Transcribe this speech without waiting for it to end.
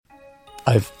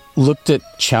I've looked at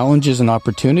challenges and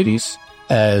opportunities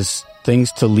as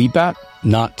things to leap at,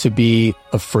 not to be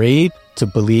afraid, to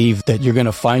believe that you're going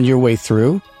to find your way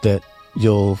through, that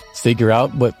you'll figure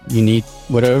out what you need,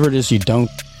 whatever it is you don't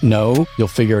know, you'll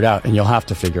figure it out, and you'll have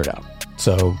to figure it out.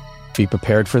 So be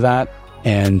prepared for that,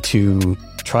 and to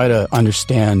try to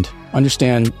understand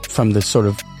from the sort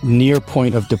of near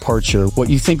point of departure what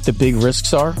you think the big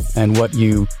risks are and what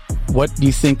you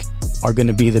think are going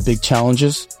to be the big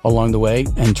challenges along the way,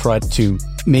 and try to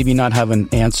maybe not have an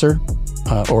answer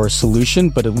or a solution,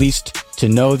 but at least to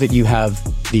know that you have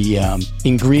the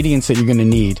ingredients that you're going to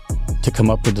need to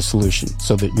come up with the solution,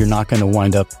 so that you're not going to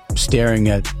wind up staring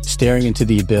into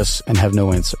the abyss and have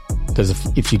no answer. Because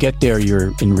if you get there,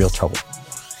 you're in real trouble.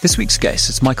 This week's guest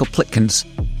is Michael Plitkins,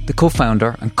 the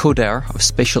co-founder and co-heir of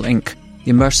Spatial Inc.,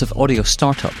 the immersive audio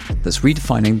startup that's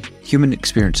redefining human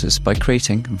experiences by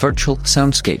creating virtual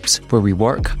soundscapes where we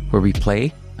work, where we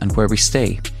play, and where we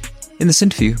stay. In this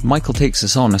interview, Michael takes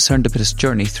us on a serendipitous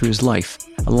journey through his life,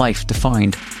 a life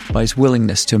defined by his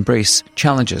willingness to embrace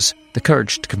challenges, the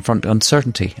courage to confront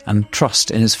uncertainty, and trust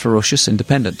in his ferocious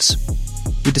independence.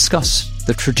 We discuss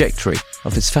the trajectory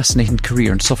of his fascinating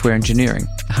career in software engineering,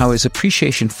 how his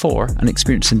appreciation for and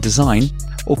experience in design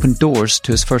opened doors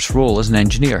to his first role as an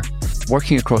engineer,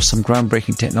 working across some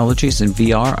groundbreaking technologies in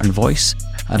VR and voice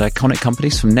at iconic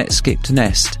companies from Netscape to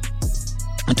Nest.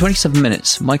 In 27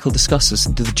 minutes, Michael discusses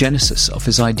the genesis of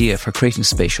his idea for creating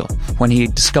Spatial, when he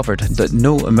discovered that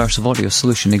no immersive audio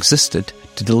solution existed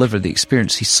to deliver the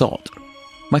experience he sought.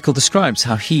 Michael describes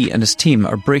how he and his team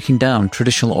are breaking down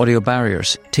traditional audio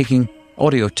barriers, taking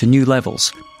audio to new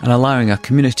levels, and allowing a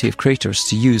community of creators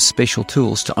to use spatial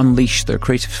tools to unleash their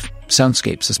creative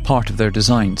soundscapes as part of their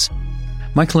designs.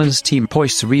 Michael and his team are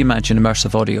poised to reimagine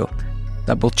immersive audio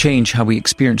that will change how we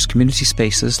experience community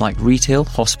spaces like retail,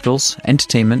 hospitals,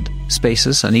 entertainment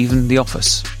spaces, and even the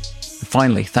office. And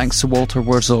finally, thanks to Walter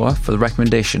Werzowa for the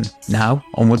recommendation. Now,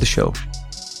 on with the show.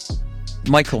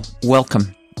 Michael,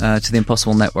 welcome to the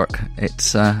Impossible Network.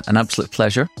 It's an absolute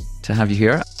pleasure to have you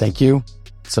here. Thank you.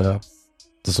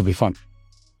 This will be fun.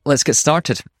 Let's get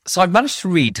started. So I've managed to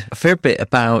read a fair bit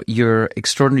about your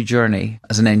extraordinary journey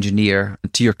as an engineer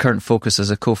to your current focus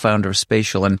as a co-founder of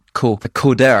Spatial and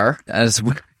coder as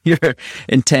your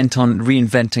intent on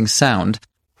reinventing sound.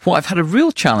 What I've had a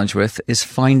real challenge with is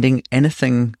finding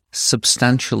anything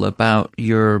substantial about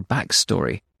your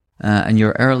backstory and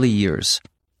your early years.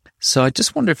 So I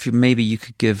just wonder if maybe you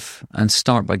could give and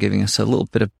start by giving us a little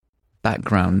bit of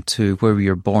background to where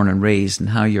you were born and raised, and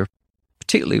how you're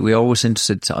particularly, we're always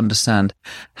interested to understand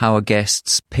how a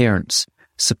guest's parents'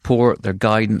 support, their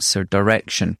guidance, their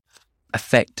direction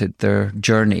affected their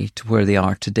journey to where they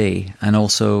are today, and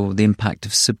also the impact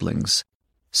of siblings.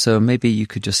 So maybe you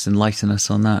could just enlighten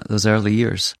us on that, those early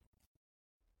years.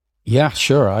 Yeah,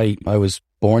 sure. I was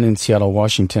born in Seattle,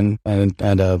 Washington, and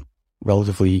at a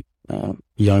relatively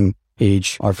young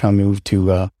age, our family moved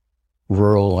to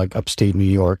rural, like upstate New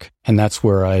York, and that's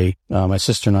where my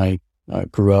sister and I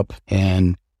grew up.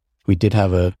 And we did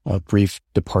have a brief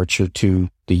departure to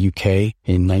the UK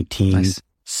in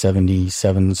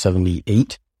 1977,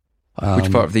 78.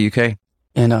 Which part of the UK?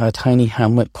 In a tiny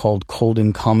hamlet called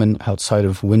Colden Common outside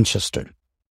of Winchester.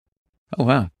 Oh,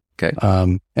 wow. Okay.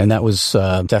 And that was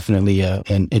definitely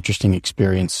an interesting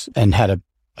experience, and had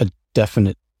a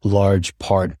definite large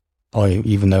part,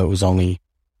 even though it was only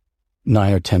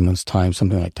 9 or 10 months' time,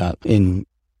 something like that, in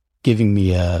giving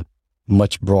me a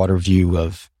much broader view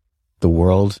of the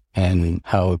world and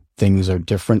how things are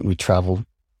different. We traveled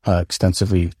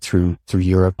extensively through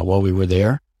Europe while we were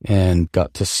there, and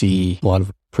got to see a lot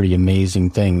of pretty amazing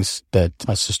things that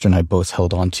my sister and I both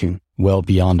held on to well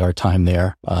beyond our time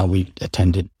there. We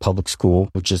attended public school,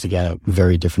 which is, again, a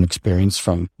very different experience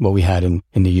from what we had in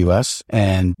the U.S.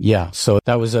 And yeah, so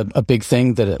that was a big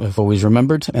thing that I've always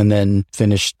remembered. And then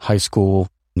finished high school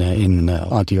in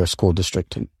Ontario School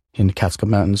District in the Catskill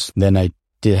Mountains. Then I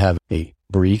did have a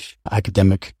brief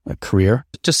academic career.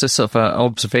 Just a sort of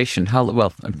observation, how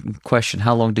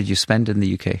long did you spend in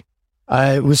the UK?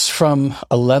 I was from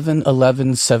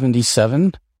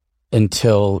 11/11/77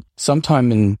 until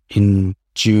sometime in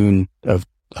June of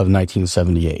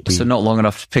 1978. So not long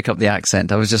enough to pick up the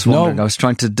accent. I was just wondering. I was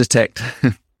trying to detect.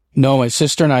 No, my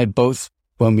sister and I both,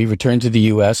 when we returned to the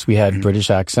U.S., we had British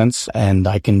accents, and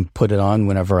I can put it on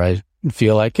whenever I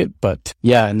feel like it. But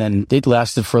yeah, and then it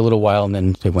lasted for a little while, and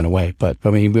then it went away. But I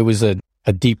mean, it was a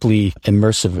deeply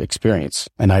immersive experience,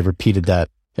 and I repeated that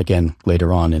again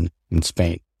later on in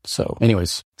Spain. So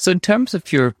anyways. So in terms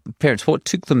of your parents, what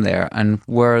took them there, and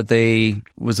was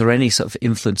there any sort of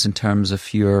influence in terms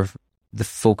of your the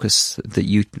focus that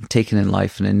you've taken in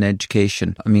life and in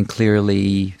education? I mean,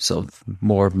 clearly sort of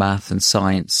more math and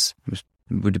science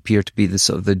would appear to be the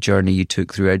sort of the journey you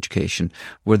took through education.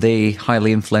 Were they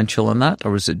highly influential on that,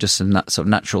 or was it just a sort of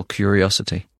natural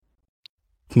curiosity?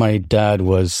 My dad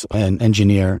was an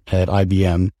engineer at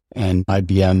IBM, and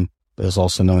IBM is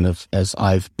also known as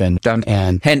I've been down,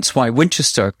 and hence why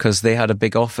Winchester, because they had a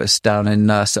big office down in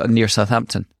near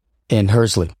Southampton, in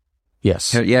Hursley.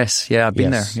 Yes. Yes. Yeah, I've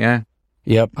been there. Yeah.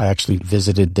 Yep. I actually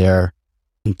visited there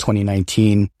in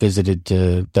 2019. Visited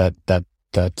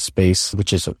that space,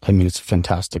 which is, I mean, it's a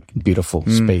fantastic, beautiful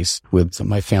space with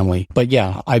my family. But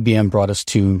yeah, IBM brought us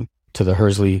to the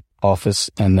Hursley office,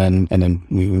 and then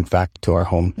we moved back to our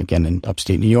home again in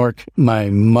upstate New York. My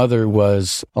mother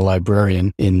was a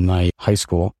librarian in my high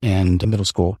school and middle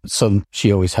school, so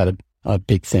she always had a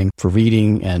big thing for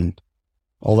reading and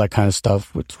all that kind of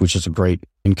stuff, which is a great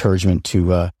encouragement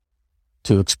to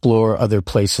explore other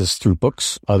places through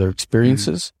books, other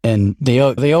experiences. And they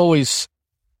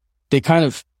kind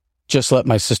of just let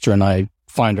my sister and I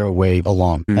find our way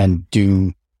along and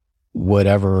do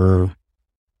whatever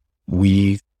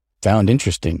we found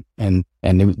interesting. And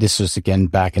this was again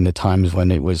back in the times when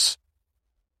it was,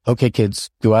 okay, kids,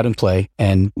 go out and play,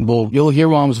 and you'll hear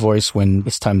mom's voice when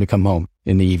it's time to come home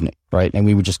in the evening, right? And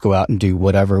we would just go out and do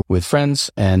whatever with friends,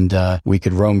 and we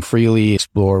could roam freely,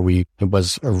 explore. It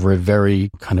was a very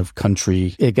kind of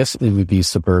country, I guess it would be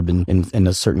suburban in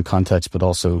a certain context, but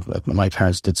also my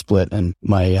parents did split, and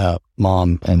my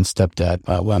mom and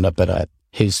stepdad wound up at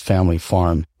his family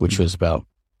farm, which was about,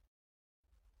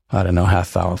 I don't know,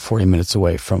 half hour, 40 minutes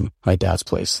away from my dad's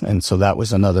place. And so that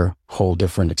was another whole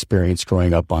different experience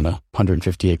growing up on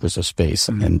 150 acres of space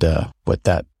and what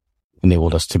that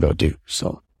enabled us to go do.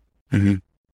 So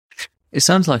it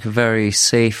sounds like a very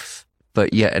safe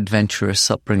but yet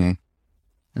adventurous upbringing,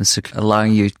 and so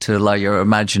allowing your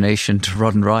imagination to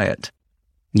run riot.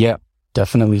 Yeah,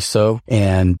 definitely so.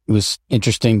 And it was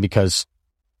interesting because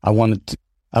I've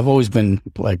always been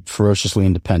like ferociously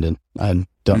independent. I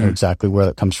don't know exactly where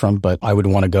that comes from, but I would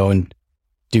want to go and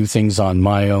do things on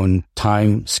my own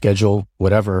time, schedule,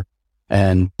 whatever.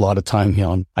 And a lot of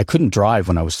time, I couldn't drive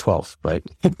when I was 12, right?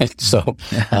 So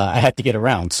I had to get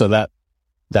around. So that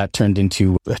turned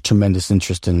into a tremendous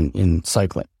interest in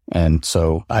cycling. And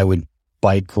so I would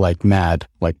bike like mad,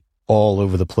 like all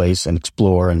over the place, and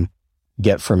explore and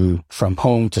get from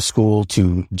home to school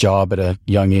to job at a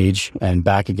young age and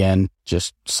back again,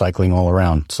 just cycling all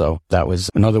around. So that was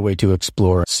another way to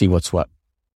explore, see what's what.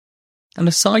 And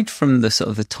aside from the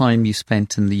sort of the time you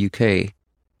spent in the UK,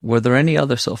 were there any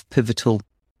other sort of pivotal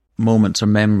moments or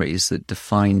memories that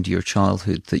defined your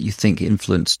childhood that you think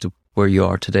influenced where you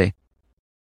are today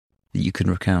that you can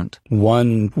recount?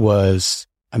 One was,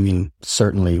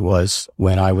 certainly was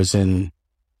when I was in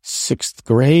 6th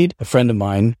grade. A friend of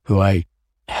mine who I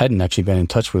hadn't actually been in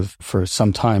touch with for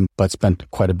some time, but spent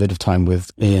quite a bit of time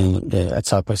with at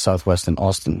South by Southwest in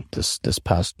Austin this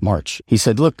past March. He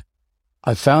said, "Look,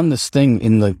 I found this thing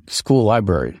in the school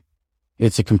library.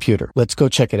 It's a computer. Let's go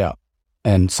check it out."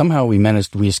 And somehow we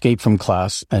escaped from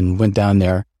class and went down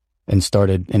there and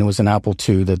started, and it was an Apple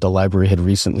II that the library had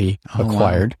recently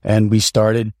acquired. Wow. And we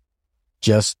started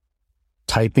just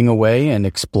typing away and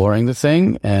exploring the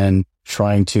thing and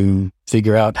trying to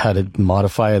figure out how to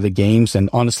modify the games. And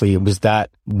honestly, it was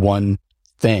that one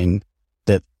thing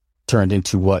that turned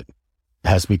into what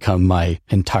has become my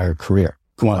entire career.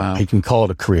 Well, wow. I can call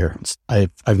it a career.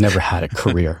 I've never had a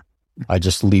career. I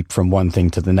just leap from one thing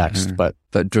to the next, but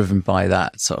driven by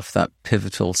that sort of that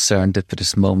pivotal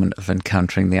serendipitous moment of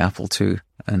encountering the Apple II,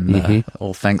 and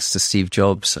all thanks to Steve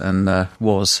Jobs and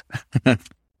Woz.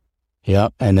 Yeah,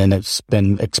 and then it's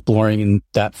been exploring in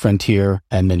that frontier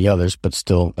and many others, but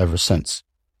still ever since.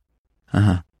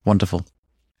 Wonderful.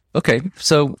 Okay,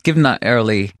 so given that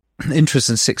early interest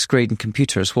in 6th grade in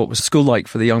computers, what was school like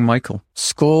for the young Michael?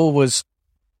 School was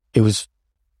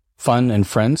fun and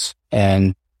friends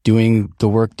and doing the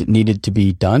work that needed to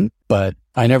be done, but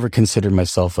I never considered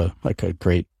myself a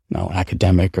great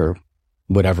academic or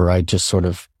whatever. I would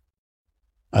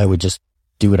just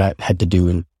do what I had to do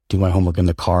and do my homework in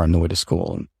the car on the way to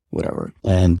school and whatever,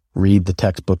 and read the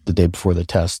textbook the day before the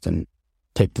test and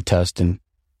take the test and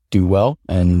do well.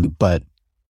 But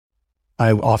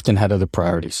I often had other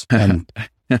priorities and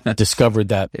discovered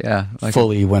that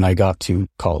fully when I got to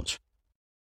college.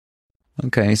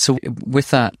 Okay, so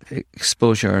with that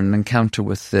exposure and encounter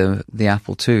with the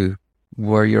Apple II,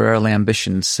 were your early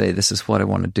ambitions, say, this is what I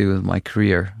want to do with my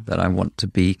career, that I want to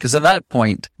be? Because at that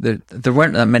point, there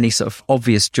weren't that many sort of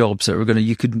obvious jobs that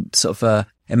you could sort of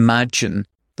imagine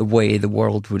the way the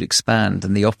world would expand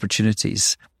and the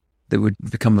opportunities that would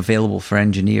become available for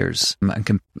engineers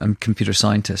and computer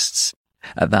scientists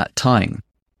at that time.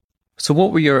 So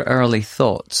what were your early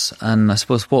thoughts? And I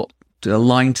suppose what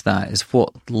aligned to that is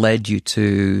what led you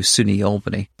to SUNY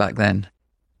Albany back then?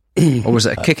 Or was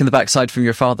it a kick in the backside from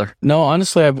your father? No,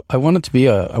 honestly, I wanted to be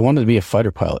a fighter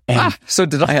pilot. And so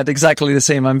did I. I had exactly the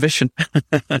same ambition.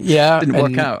 Yeah. Didn't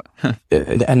work out.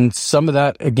 And some of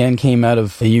that, again, came out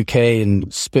of the UK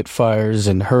and Spitfires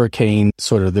and Hurricane,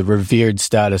 sort of the revered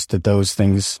status that those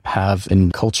things have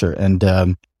in culture. And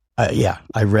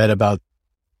I read about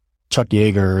Chuck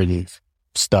Yeager and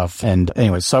stuff. And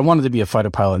anyway, so I wanted to be a fighter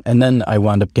pilot. And then I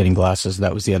wound up getting glasses.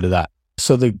 That was the end of that.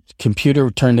 So the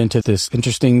computer turned into this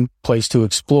interesting place to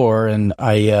explore. And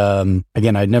I'd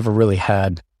never really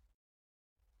had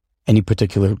any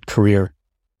particular career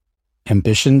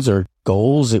ambitions or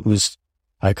goals.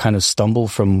 I kind of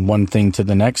stumbled from one thing to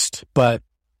the next. But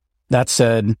that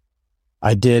said,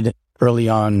 I did early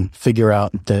on figure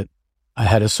out that I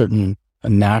had a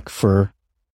knack for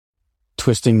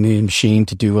twisting the machine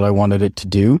to do what I wanted it to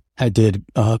do. I did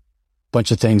bunch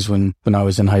of things when I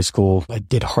was in high school. I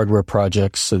did hardware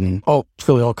projects and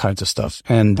really all kinds of stuff.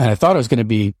 And I thought I was going to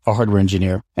be a hardware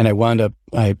engineer. And I wound up,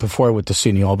 before I went to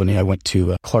SUNY Albany, I went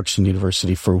to Clarkson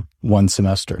University for one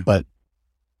semester. But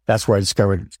that's where I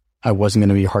discovered I wasn't going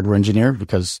to be a hardware engineer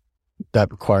because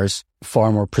that requires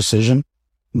far more precision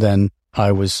than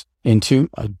I was into.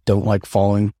 I don't like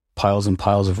following piles and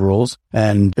piles of rules.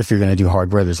 And if you're going to do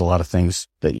hardware, there's a lot of things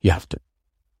that you have to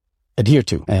adhere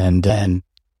to. And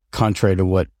contrary to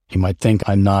what you might think,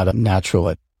 I'm not a natural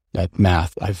at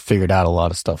math. I've figured out a lot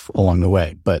of stuff along the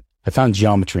way, but I found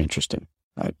geometry interesting.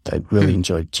 I really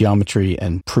enjoyed geometry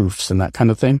and proofs and that kind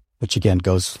of thing, which again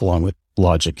goes along with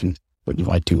logic and what you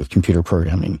might do with computer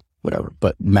programming, whatever.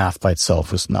 But math by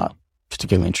itself was not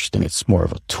particularly interesting. It's more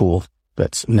of a tool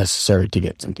that's necessary to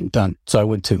get something done. So I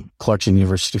went to Clarkson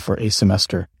University for a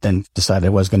semester, then decided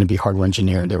I was going to be a hardware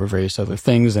engineer. There were various other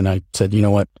things. And I said, you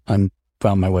know what?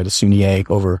 Found my way to SUNY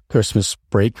over Christmas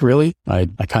break, really. I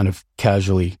kind of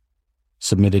casually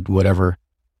submitted whatever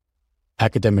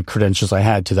academic credentials I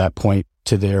had to that point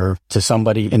to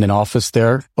somebody in an office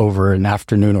there over an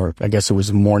afternoon, or I guess it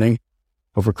was a morning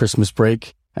over Christmas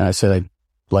break. And I said, I'd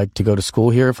like to go to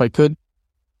school here if I could.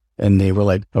 And they were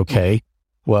like, okay,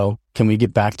 well, can we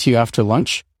get back to you after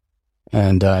lunch?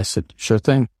 And I said, sure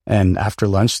thing. And after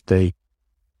lunch, I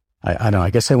don't know,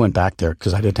 I guess I went back there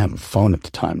because I didn't have a phone at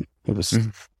the time. It was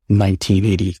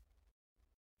 1988,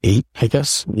 I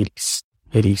guess,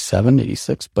 87,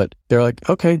 86. But they're like,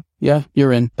 okay, yeah,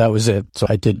 you're in. That was it. So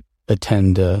I did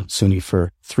attend SUNY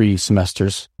for 3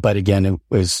 semesters. But again, it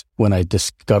was when I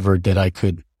discovered that I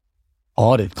could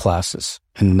audit classes.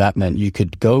 And that meant you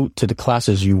could go to the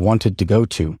classes you wanted to go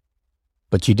to,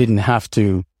 but you didn't have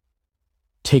to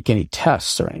take any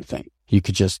tests or anything. You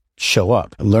could just show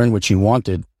up, learn what you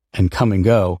wanted, and come and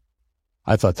go.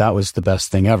 I thought that was the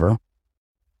best thing ever.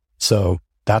 So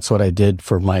that's what I did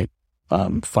for my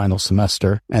final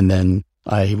semester. And then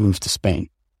I moved to Spain.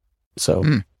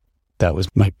 So that was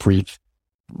my brief.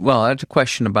 Well, I had a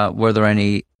question about, were there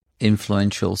any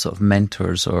influential sort of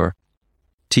mentors or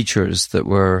teachers that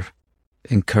were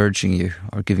encouraging you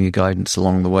or giving you guidance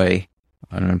along the way?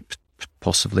 I don't know,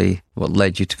 possibly what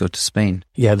led you to go to Spain?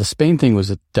 Yeah, the Spain thing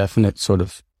was a definite sort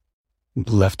of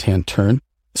left-hand turn.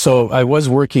 So I was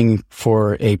working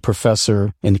for a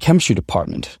professor in the chemistry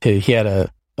department. He had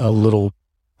a little,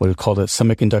 what we called a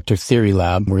semiconductor theory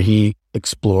lab where he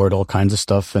explored all kinds of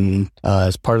stuff. And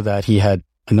as part of that, he had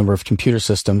a number of computer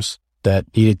systems that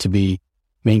needed to be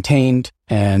maintained,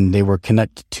 and they were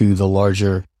connected to the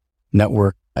larger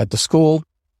network at the school.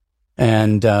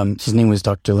 And his name was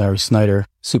Dr. Larry Snyder,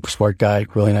 super smart guy,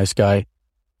 really nice guy.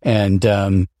 And,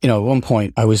 at one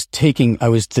point I was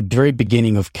the very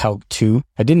beginning of Calc 2.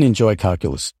 I didn't enjoy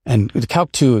calculus. And with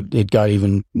Calc 2, it got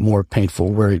even more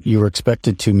painful, where you were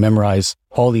expected to memorize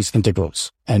all these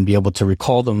integrals and be able to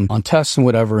recall them on tests and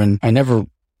whatever. And I never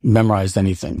memorized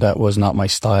anything. That was not my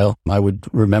style. I would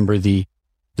remember the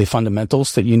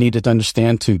fundamentals that you needed to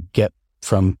understand to get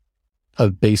from a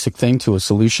basic thing to a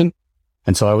solution.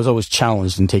 And so I was always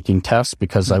challenged in taking tests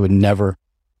because I would never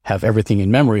have everything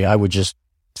in memory. I would just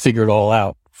figure it all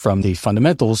out from the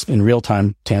fundamentals in real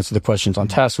time to answer the questions on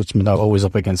tests, which meant I was always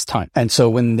up against time. And so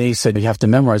when they said you have to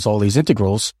memorize all these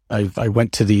integrals, I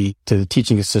went to the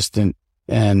teaching assistant,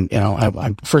 and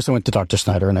I first went to Dr.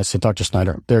 Snyder, and I said, Dr.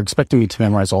 Snyder, they're expecting me to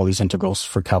memorize all these integrals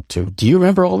for Calc 2. Do you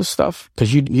remember all this stuff?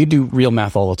 Because you do real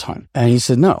math all the time. And he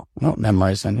said, no, I don't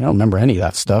memorize any. I don't remember any of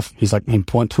that stuff. He's like, he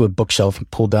went to a bookshelf and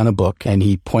pulled down a book, and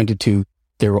he pointed to,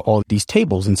 there were all these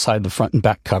tables inside the front and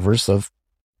back covers of,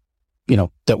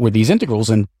 that were these integrals.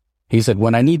 And He said,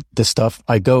 when I need this stuff,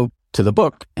 I go to the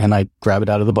book and I grab it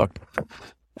out of the book.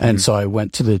 And so I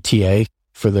went to the TA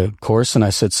for the course and I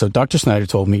said, so Dr. Snyder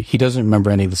told me he doesn't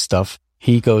remember any of the stuff.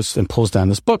 He goes and pulls down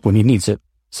this book when he needs it.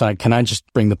 So can I just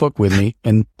bring the book with me?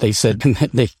 And they said,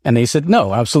 they said,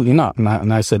 no, absolutely not.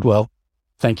 And I said, well,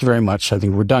 thank you very much. I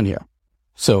think we're done here.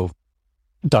 So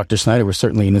Dr. Snyder was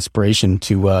certainly an inspiration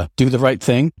to do the right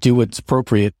thing, do what's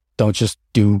appropriate. Don't just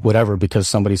do whatever because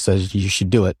somebody says you should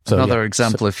do it. So, another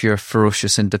example of your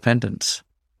ferocious independence.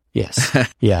 Yes.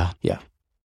 Yeah.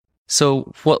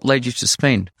 So what led you to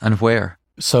Spain and where?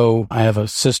 So I have a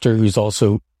sister who's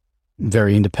also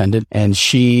very independent, and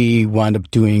she wound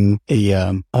up doing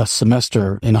a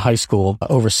semester in high school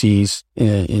overseas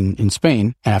in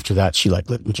Spain. After that, she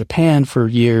lived in Japan for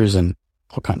years and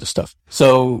all kinds of stuff.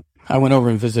 So I went over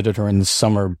and visited her in the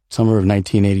summer of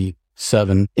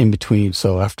 1987 in between.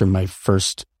 So after my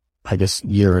first,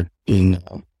 year in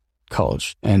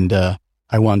college, and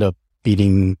I wound up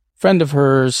meeting a friend of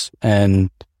hers and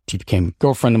she became a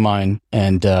girlfriend of mine.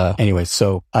 And anyway,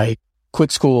 so I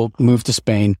quit school, moved to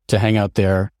Spain to hang out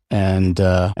there, and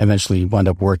eventually wound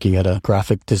up working at a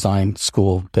graphic design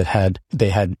school they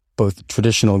had both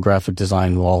traditional graphic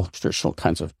design, all traditional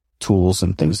kinds of tools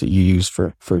and things that you use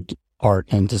for art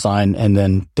and design. And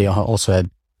then they also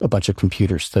had a bunch of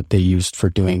computers that they used for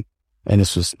doing, and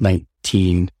this was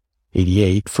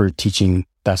 1988, for teaching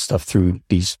that stuff through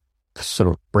these sort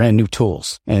of brand new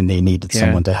tools. And they needed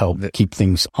someone to help keep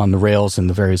things on the rails in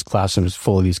the various classrooms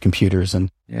full of these computers.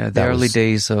 And the early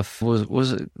days of,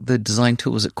 was it the design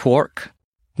tool? Was it Quark?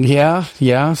 Yeah.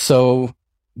 So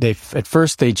at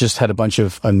first they just had a bunch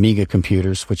of Amiga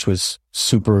computers, which was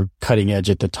super cutting edge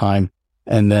at the time.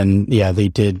 And then, they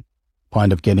did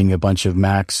wind up getting a bunch of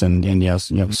Macs and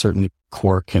certainly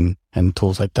Quark and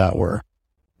tools like that were,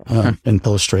 and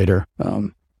Illustrator.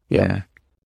 Yeah.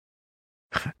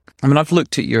 I mean, I've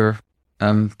looked at your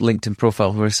LinkedIn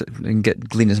profile where I can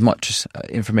glean as much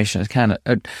information as I can.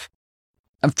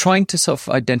 I'm trying to sort of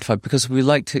identify, because we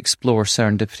like to explore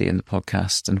serendipity in the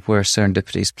podcast and where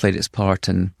serendipity has played its part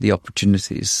in the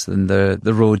opportunities and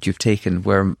the road you've taken,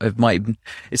 where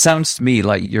it sounds to me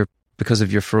like because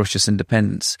of your ferocious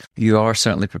independence, you are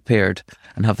certainly prepared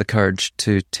and have the courage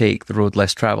to take the road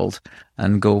less traveled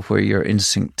and go where your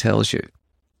instinct tells you.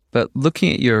 But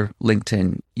looking at your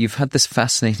LinkedIn, you've had this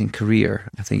fascinating career,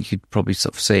 I think you'd probably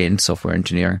sort of say, in software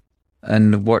engineering,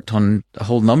 and worked on a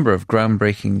whole number of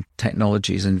groundbreaking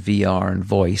technologies in VR and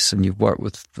voice. And you've worked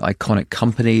with iconic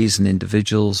companies and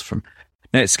individuals from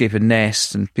Netscape and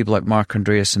Nest and people like Mark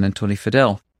Andreessen and Tony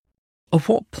Fadell. At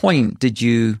what point did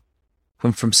you,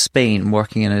 when from Spain,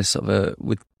 working in a sort of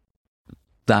with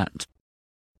that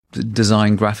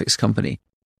design graphics company,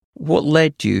 what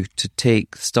led you to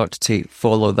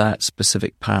follow that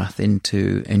specific path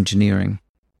into engineering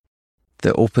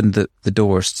that opened the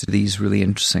doors to these really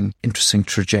interesting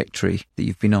trajectory that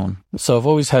you've been on? So I've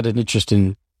always had an interest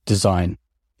in design,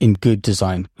 in good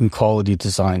design, in quality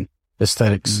design,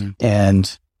 aesthetics.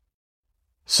 And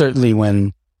certainly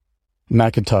when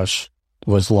Macintosh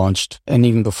was launched, and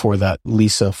even before that,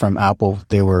 Lisa from Apple,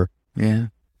 they were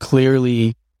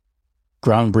clearly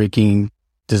groundbreaking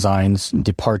designs,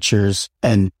 departures,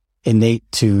 and innate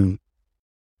to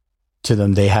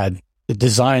them. They had the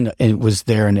design, and it was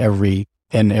there in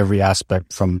every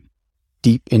aspect, from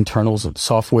deep internals of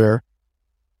software,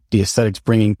 the aesthetics,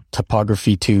 bringing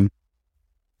typography to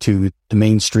the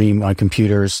mainstream on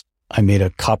computers. I made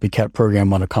a copycat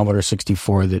program on a Commodore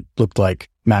 64 that looked like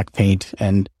Mac Paint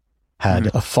and had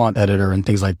a font editor and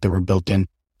things like that were built in.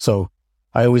 So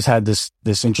I always had this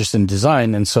interest in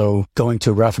design. And so going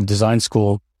to a graphic design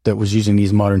school that was using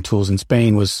these modern tools in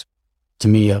Spain was, to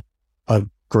me, a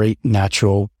great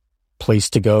natural place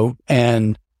to go.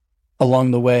 And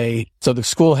along the way, so the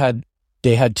school had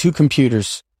two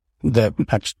computers,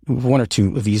 one or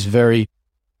two of these very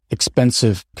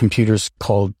expensive computers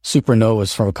called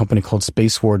Supernovas from a company called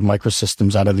Space Ward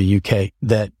Microsystems out of the UK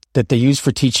that they use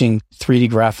for teaching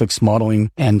 3D graphics, modeling,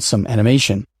 and some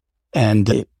animation.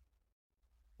 And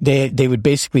they would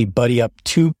basically buddy up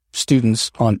two students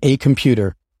on a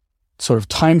computer, sort of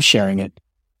time sharing it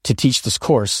to teach this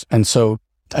course. And so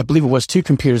I believe it was two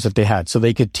computers that they had, so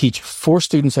they could teach 4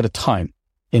 students at a time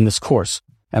in this course.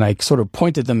 And I sort of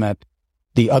pointed them at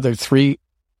the other 3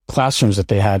 classrooms that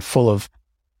they had full of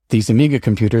these Amiga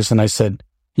computers. And I said,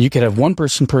 you could have 1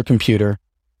 person per computer.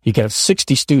 You could have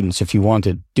 60 students if you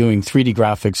wanted doing 3D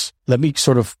graphics. Let me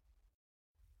sort of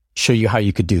show you how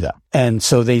you could do that. And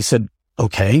so they said,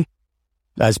 okay,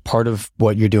 as part of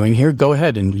what you're doing here, go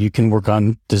ahead and you can work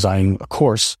on designing a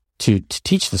course to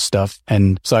teach this stuff.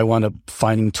 And so I wound up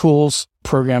finding tools,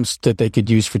 programs that they could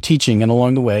use for teaching. And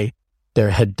along the way,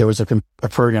 there was a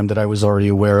program that I was already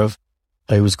aware of.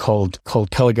 It was called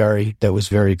Caligari that was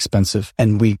very expensive.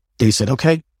 And they said,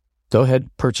 okay, go ahead,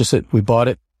 purchase it. We bought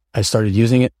it. I started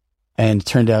using it and it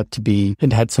turned out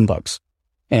it had some bugs.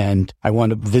 And I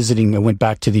wound up visiting. I went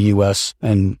back to the US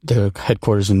and the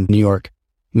headquarters in New York,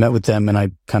 met with them, and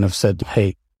I kind of said,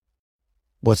 hey,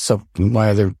 what's up? Why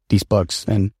are there these bugs?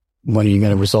 And when are you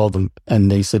going to resolve them?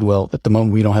 And they said, well, at the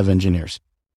moment, we don't have engineers.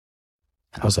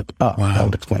 And I was like, oh, wow. That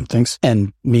would explain things.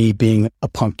 And me being a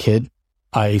punk kid,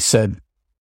 I said,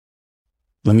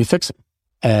 let me fix it.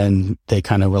 And they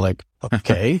kind of were like,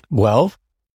 okay, well,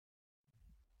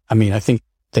 I mean, I think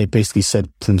they basically said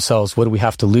to themselves, what do we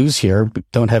have to lose here? We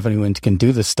don't have anyone who can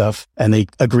do this stuff. And they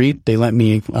agreed. They lent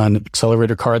me an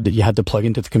accelerator card that you had to plug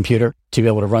into the computer to be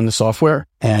able to run the software,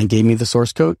 and gave me the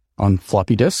source code on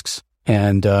floppy disks.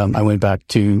 And I went back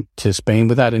to Spain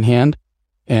with that in hand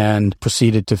and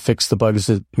proceeded to fix the bugs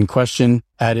in question,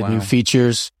 added new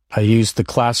features. I used the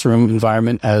classroom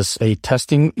environment as a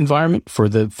testing environment for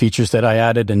the features that I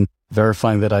added and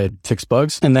verifying that I had fixed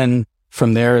bugs. And then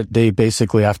from there, they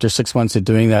basically, after 6 months of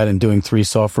doing that and doing 3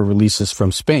 software releases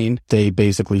from Spain, they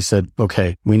basically said,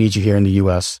 okay, we need you here in the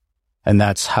US. And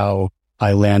that's how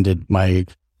I landed my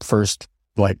first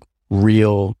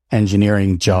real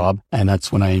engineering job. And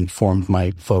that's when I informed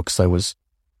my folks I was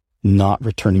not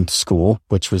returning to school,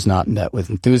 which was not met with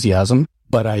enthusiasm.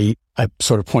 But I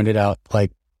sort of pointed out,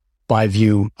 my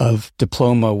view of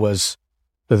diploma was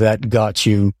that got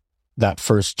you that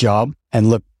first job. And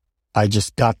look, I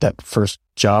just got that first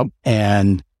job.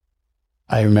 And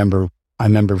I remember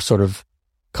sort of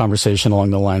conversation along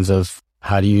the lines of,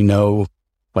 how do you know,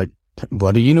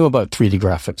 what do you know about 3D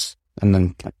graphics? And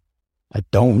then I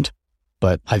don't,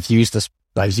 but I've used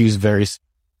various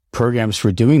programs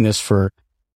for doing this for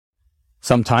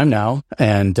some time now.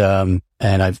 And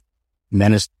I've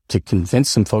managed to convince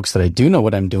some folks that I do know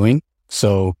what I'm doing.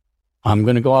 So I'm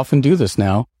going to go off and do this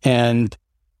now. And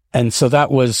so that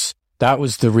was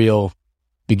the real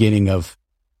beginning of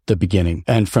the beginning.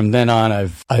 And from then on,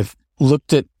 I've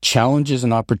looked at challenges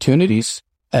and opportunities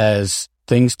as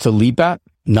things to leap at,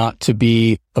 not to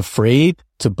be afraid,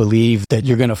 to believe that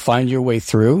you're going to find your way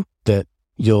through, that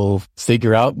you'll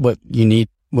figure out what you need,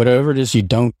 whatever it is you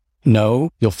don't know,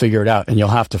 you'll figure it out, and you'll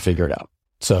have to figure it out.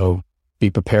 So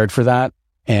be prepared for that,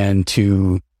 and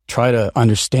to try to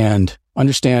understand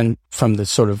from the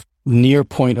sort of near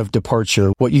point of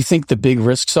departure what you think the big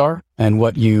risks are and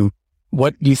what you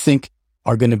think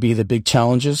are going to be the big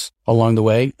challenges along the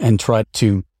way, and try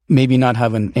to maybe not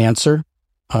have an answer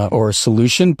or a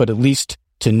solution, but at least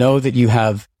to know that you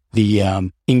have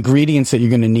the ingredients that you're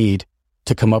going to need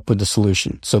to come up with the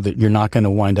solution, so that you're not going to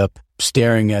wind up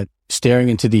staring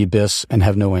into the abyss and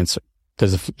have no answer.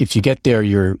 Because if you get there,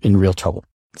 you're in real trouble.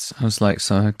 Sounds like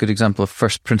a good example of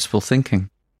first principle thinking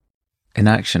in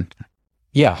action.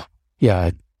 Yeah.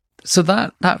 So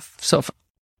that sort of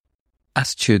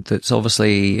attitude that's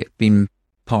obviously been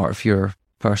part of your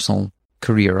personal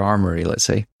career armory, let's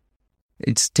say,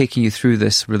 it's taking you through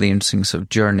this really interesting sort of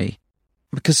journey.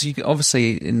 Because you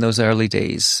obviously, in those early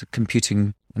days,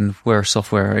 computing and where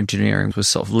software engineering was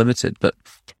sort of limited, but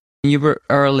you were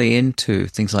early into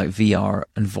things like VR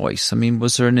and voice. I mean,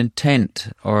 was there an intent,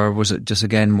 or was it just,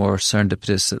 again, more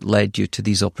serendipitous that led you to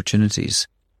these opportunities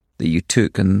that you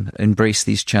took and embraced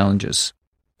these challenges?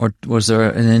 Or was there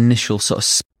an initial sort of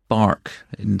spark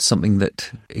in something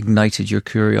that ignited your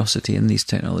curiosity in these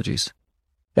technologies?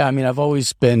 Yeah, I mean, I've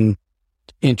always been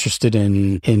interested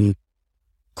in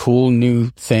cool new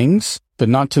things, but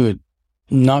not to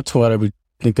what I would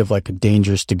think of like a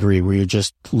dangerous degree where you're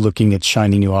just looking at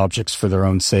shiny new objects for their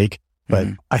own sake. But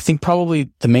I think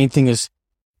probably the main thing is,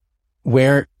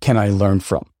 where can I learn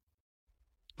from?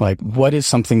 Like, what is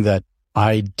something that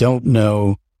I don't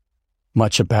know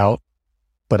much about,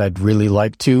 but I'd really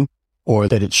like to, or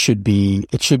that it should be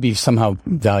somehow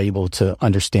valuable to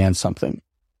understand something.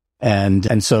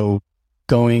 And so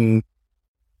learning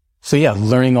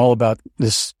all about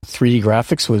this 3D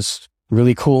graphics was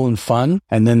really cool and fun.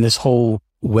 And then this whole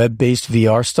web-based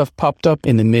VR stuff popped up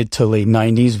in the mid to late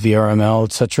 90s, VRML,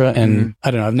 etc. And I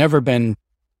don't know, I've never been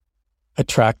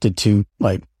attracted to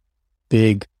like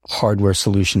big hardware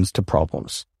solutions to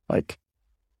problems. Like,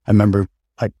 I remember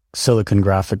like silicon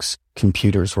graphics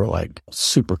computers were like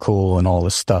super cool and all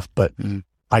this stuff, but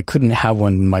I couldn't have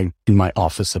one in my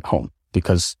office at home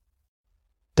because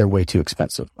they're way too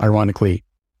expensive. Ironically,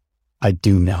 I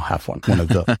do now have one of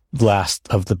the last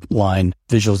of the line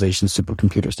visualization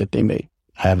supercomputers that they made.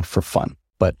 I have it for fun,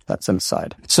 but that's an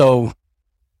aside. So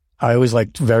I always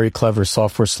liked very clever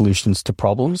software solutions to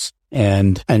problems,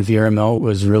 and VRML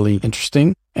was really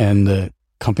interesting. And the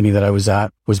company that I was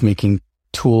at was making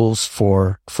tools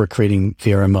for creating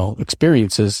VRML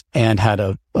experiences and had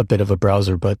a bit of a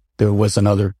browser, but there was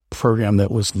another program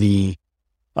that was the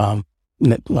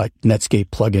Netscape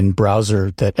plugin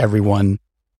browser that everyone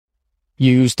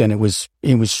used, and it was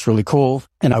really cool.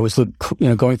 And I was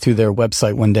going through their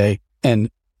website one day and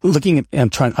looking at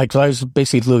and trying. I was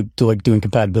basically doing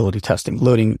compatibility testing,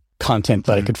 loading content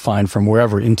that I could find from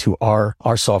wherever into our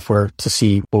software to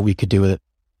see what we could do with it.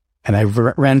 And I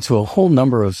ran into a whole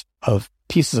number of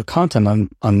pieces of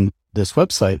content on this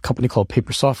website, a company called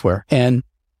Paper Software, and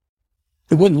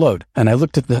it wouldn't load. And I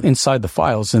looked at inside the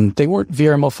files, and they weren't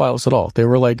VRML files at all. They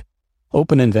were like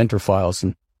open inventor files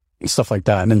and stuff like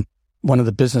that. And one of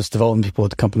the business development people at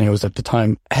the company I was at the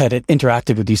time had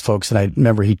interacted with these folks, and I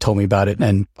remember he told me about it.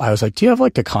 And I was like, "Do you have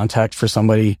like a contact for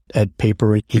somebody at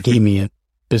Paper?" He gave me a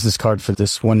business card for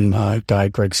this one guy,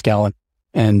 Greg Scallon,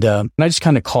 and I just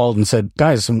kind of called and said,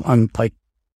 "Guys, I'm like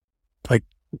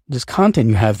this content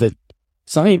you have that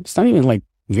it's not even like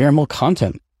VRML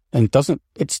content, and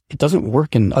it doesn't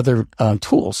work in other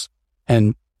tools."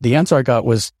 And the answer I got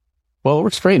was, "Well, it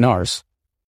works great in ours."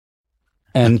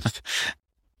 And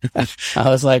I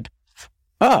was like,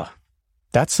 "Oh,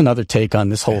 that's another take on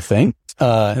this whole thing."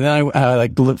 And then I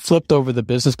flipped over the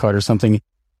business card or something,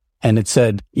 and it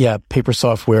said, "Yeah, Paper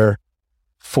Software,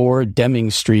 4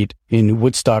 Deming Street in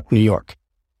Woodstock, New York."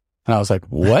 And I was like,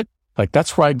 "What? Like,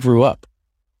 that's where I grew up.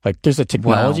 Like, there's a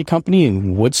technology company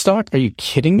in Woodstock? Are you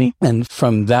kidding me?" And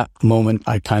from that moment,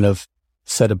 I kind of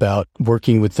set about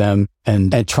working with them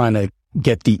and trying to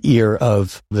get the ear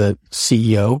of the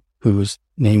CEO, whose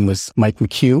name was Mike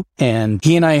McHugh. And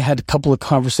he and I had a couple of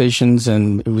conversations,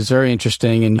 and it was very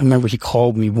interesting. And I remember he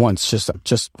called me once,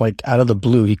 just like out of the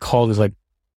blue. He called and was like,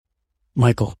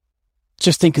 "Michael,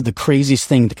 just think of the craziest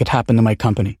thing that could happen to my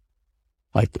company."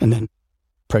 And then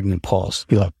pregnant pause.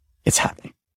 Be like, "It's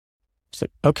happening." It's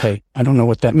like, okay, I don't know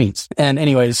what that means. And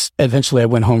anyways, eventually I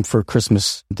went home for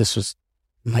Christmas. This was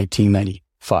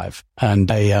 1995.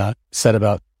 And I set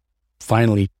about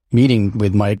finally meeting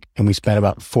with Mike, and we spent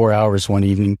about 4 hours one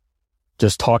evening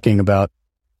just talking about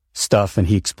stuff. And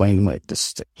he explained like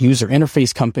this user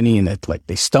interface company, and that like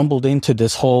they stumbled into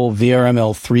this whole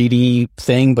VRML 3D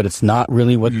thing, but it's not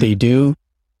really what they do.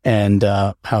 And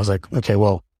I was like, okay,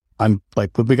 well, I'm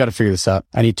like, we got to figure this out.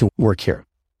 I need to work here.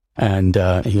 And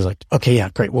he was like, "Okay, yeah,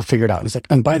 great. We'll figure it out." He's like,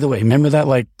 "And by the way, remember that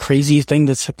like crazy thing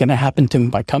that's going to happen to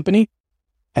my company?"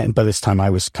 And by this time I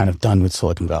was kind of done with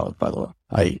Silicon Valley, by the way.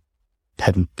 I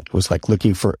was like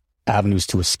looking for avenues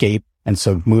to escape. And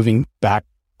so moving back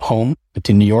home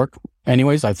to New York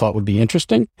anyways, I thought would be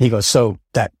interesting. He goes, "So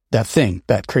that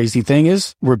crazy thing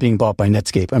is we're being bought by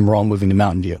Netscape and we're all moving to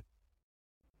Mountain View."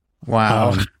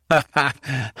 Wow.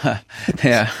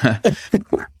 Yeah.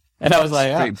 And I was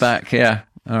like, straight back. Yeah.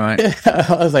 All right.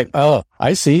 I was like, "Oh,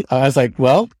 I see." I was like,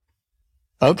 "Well,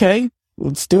 okay,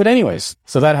 let's do it anyways."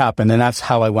 So that happened. And that's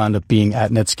how I wound up being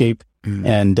at Netscape.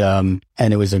 And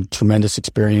it was a tremendous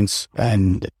experience.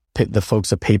 And the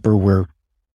folks at Paper were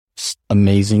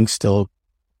amazing. Still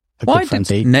a Why good friend.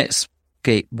 did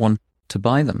Netscape want to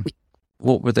buy them?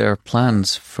 What were their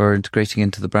plans for integrating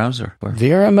into the browser?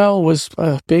 VRML was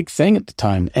a big thing at the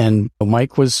time. And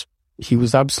Mike was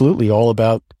absolutely all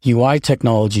about UI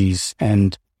technologies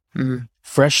and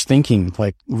fresh thinking,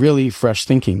 like really fresh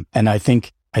thinking. And I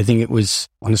think it was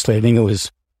Mike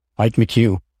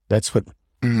McHugh. That's what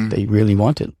they really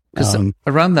wanted. Because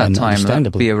around that time, that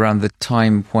would be around the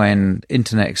time when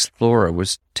Internet Explorer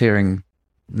was tearing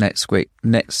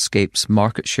Netscape's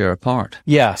market share apart.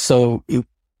 Yeah. So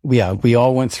we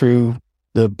all went through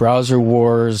the browser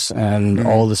wars and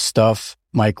all this stuff.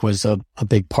 Mike was a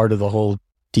big part of the whole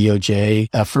DOJ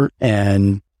effort,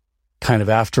 and kind of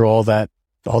after all the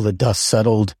dust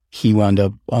settled, he wound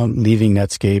up leaving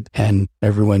Netscape, and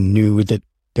everyone knew that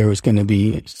there was going to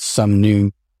be some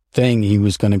new thing he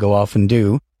was going to go off and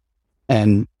do,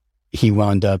 and he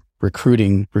wound up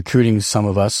recruiting some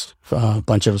of us, a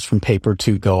bunch of us from Paper,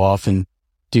 to go off and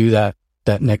do that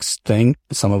next thing.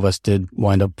 Some of us did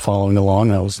wind up following along.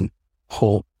 That was a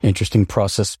whole interesting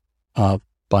process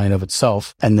by and of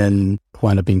itself, and then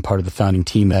wound up being part of the founding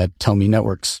team at Tell Me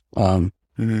Networks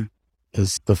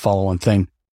is the follow-on thing.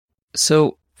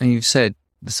 So, and you've said,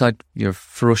 beside your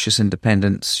ferocious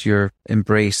independence, your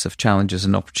embrace of challenges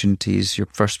and opportunities, your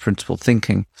first principle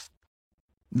thinking,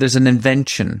 there's an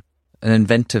inventive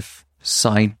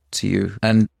side to you,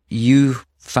 and you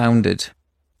founded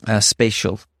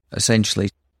Spatial, essentially,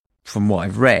 from what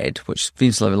I've read, which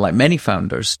feels a little like many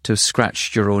founders, to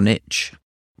scratch your own itch.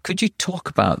 Could you talk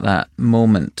about that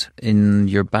moment in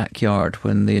your backyard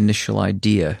when the initial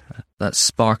idea, that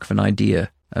spark of an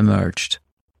idea, emerged?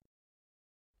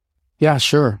 Yeah,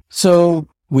 sure. So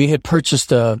we had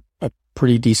purchased a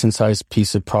pretty decent sized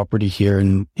piece of property here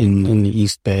in the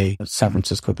East Bay, San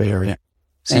Francisco Bay Area.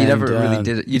 So you never really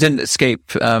did it. You didn't escape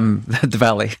the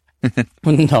valley.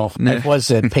 No, I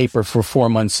was at paper for 4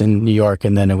 months in New York,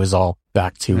 and then it was all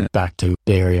back to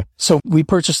Bay Area. So we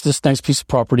purchased this nice piece of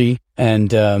property,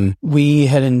 and we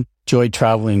had enjoyed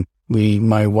traveling.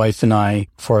 My wife and I,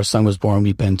 before our son was born,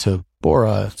 we've been to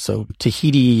Bora, so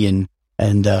Tahiti, and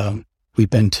we've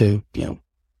been to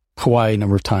Hawaii a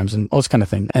number of times, and all this kind of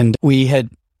thing. And we had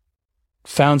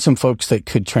found some folks that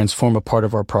could transform a part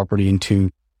of our property into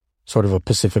sort of a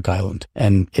Pacific island.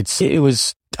 And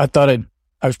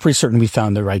I was pretty certain we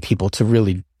found the right people to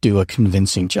really do a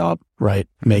convincing job, right?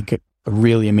 Make it a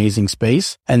really amazing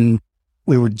space. And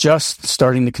we were just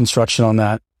starting the construction on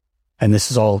that. And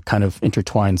this is all kind of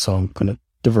intertwined, so I'm going to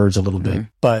diverge a little bit.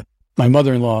 But my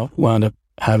mother-in-law wound up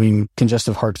having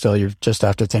congestive heart failure just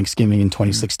after Thanksgiving in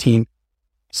 2016.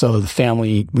 So the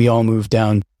family, we all moved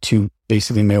down to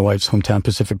basically my wife's hometown,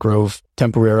 Pacific Grove,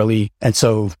 temporarily. And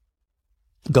so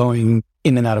going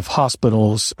in and out of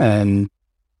hospitals and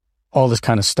all this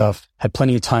kind of stuff, had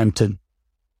plenty of time to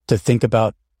think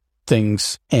about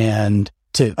things, and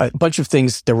to a bunch of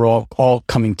things that were all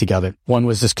coming together. One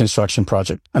was this construction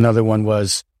project. Another one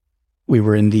was we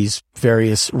were in these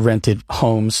various rented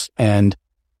homes, and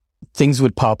things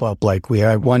would pop up. Like we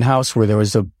had one house where there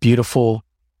was a beautiful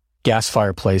gas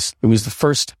fireplace. It was the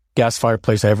first gas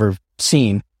fireplace I ever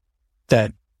seen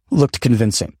that looked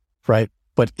convincing, right?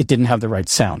 But it didn't have the right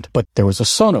sound. But there was a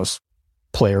Sonos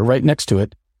player right next to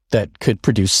it that could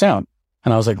produce sound.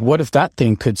 And I was like, what if that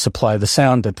thing could supply the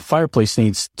sound that the fireplace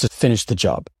needs to finish the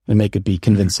job and make it be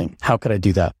convincing? How could I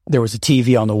do that? There was a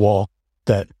TV on the wall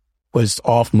that was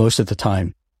off most of the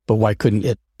time, but why couldn't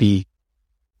it be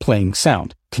playing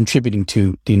sound, contributing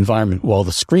to the environment while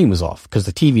the screen was off? Because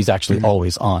the TV is actually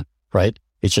always on, right?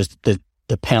 It's just the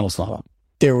panel's not on.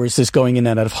 There was this going in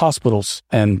and out of hospitals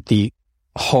and the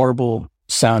horrible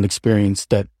sound experience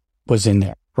that was in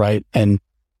there, right? And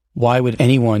why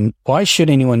should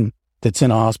anyone that's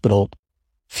in a hospital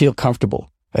feel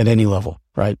comfortable at any level,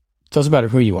 right? It doesn't matter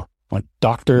who you are, like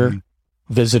doctor,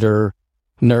 visitor,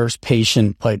 nurse,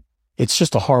 patient, like it's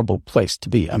just a horrible place to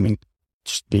be. I mean,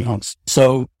 just being honest.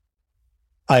 So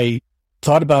I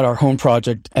thought about our home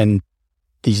project and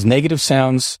these negative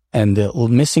sounds and the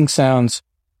missing sounds.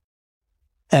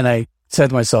 And I said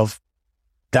to myself,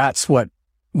 that's what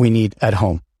we need at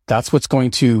home. That's what's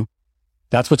going to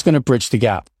bridge the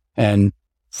gap. And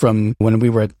from when we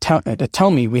were at Tell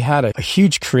Me, we had a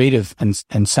huge creative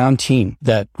and sound team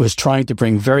that was trying to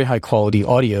bring very high quality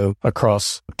audio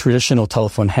across traditional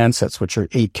telephone handsets, which are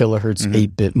 8 kilohertz,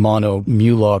 8-bit mono,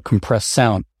 MU-law compressed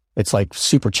sound. It's like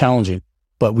super challenging,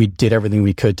 but we did everything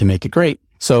we could to make it great.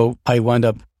 So I wound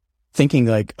up thinking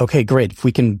like, okay, great. If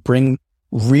we can bring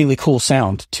really cool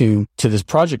sound to this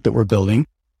project that we're building,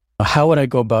 how would I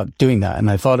go about doing that? And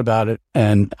I thought about it,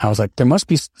 and I was like, there must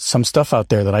be some stuff out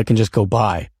there that I can just go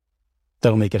buy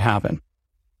that'll make it happen.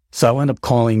 So I wound up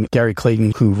calling Gary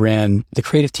Clayton, who ran the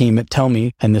creative team at Tell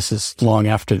Me, and this is long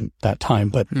after that time,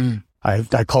 but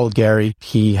I called Gary.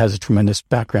 He has a tremendous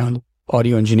background,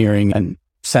 audio engineering and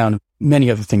sound,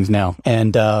 many other things now.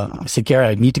 And I said, Gary,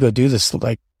 I need to go do this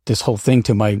whole thing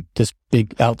to this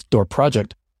big outdoor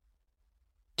project.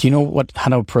 Do you know how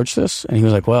to approach this? And he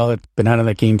was like, well, I've been out of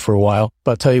that game for a while,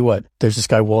 but I'll tell you what, there's this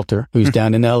guy, Walter, who's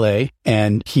down in LA,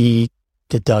 and he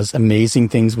does amazing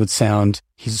things with sound.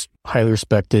 He's highly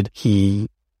respected. He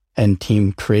and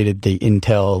team created the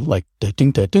Intel, like the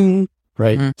ding da ding,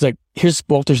 right? It's like, here's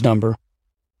Walter's number.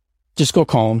 Just go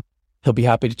call him. He'll be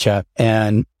happy to chat.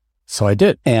 And so I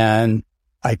did. And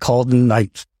I called and I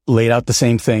laid out the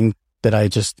same thing that I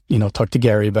just, talked to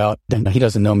Gary about. And he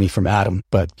doesn't know me from Adam,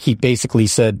 but he basically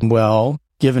said, well,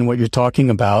 given what you're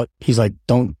talking about, he's like,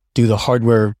 don't do the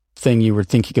hardware thing you were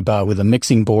thinking about with a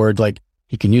mixing board. Like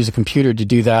you can use a computer to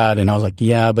do that. And I was like,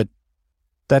 yeah, but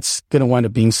that's going to wind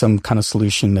up being some kind of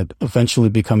solution that eventually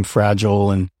become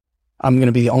fragile. And I'm going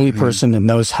to be the only person that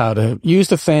knows how to use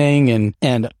the thing.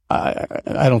 And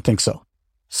I don't think so.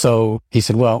 So he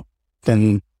said, well,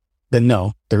 then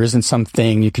no, there isn't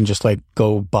something you can just like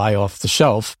go buy off the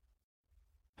shelf.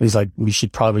 He's like, we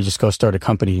should probably just go start a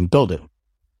company and build it,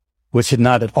 which had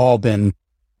not at all been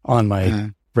on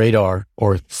my radar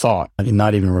or thought,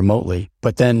 not even remotely.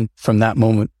 But then from that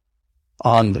moment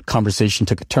on, the conversation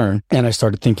took a turn and I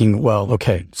started thinking, well,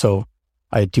 okay, so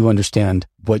I do understand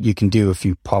what you can do if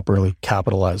you properly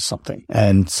capitalize something.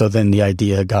 And so then the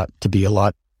idea got to be a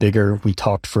lot bigger. We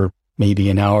talked for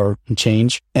maybe an hour and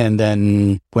change, and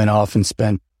then went off and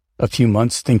spent a few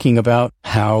months thinking about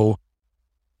how,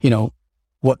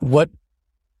 what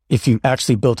if you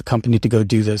actually built a company to go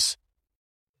do this,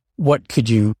 what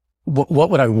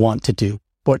would I want to do?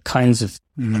 What kinds of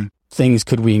things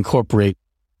could we incorporate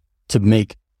to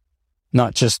make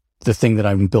not just the thing that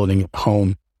I'm building at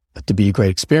home to be a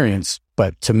great experience,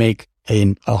 but to make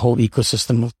a whole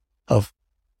ecosystem of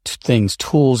things,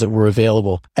 tools that were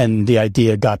available. And the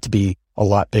idea got to be a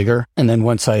lot bigger. And then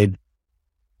once I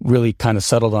really kind of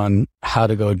settled on how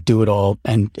to go do it all,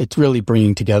 and it's really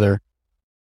bringing together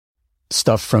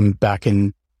stuff from back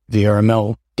in the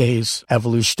RML days,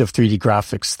 evolution of 3D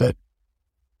graphics that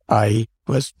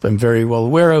I'm very well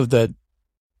aware of, that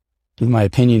in my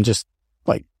opinion, just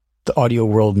like the audio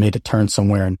world made a turn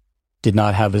somewhere and did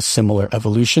not have a similar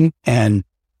evolution. And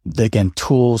again,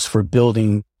 tools for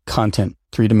building content,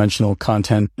 three-dimensional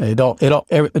content,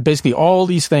 basically all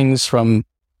these things from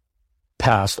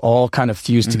past all kind of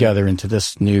fused together into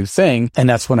this new thing. And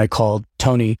that's when I called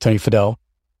Tony Fidel,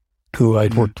 who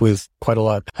I'd worked with quite a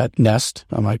lot at Nest,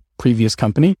 my previous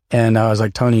company. And I was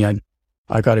like, Tony,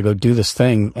 I got to go do this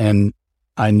thing and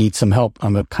I need some help.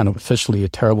 I'm officially a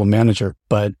terrible manager,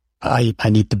 but I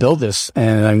need to build this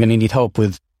and I'm going to need help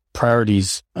with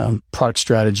priorities, product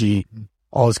strategy,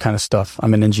 all this kind of stuff.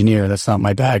 I'm an engineer. That's not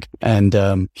my bag.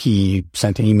 And he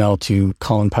sent an email to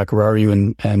Colin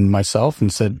Pecoraro and myself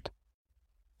and said,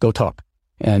 go talk.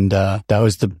 And that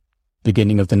was the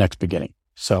beginning of the next beginning.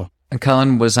 So. And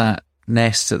Colin was at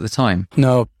Nest at the time?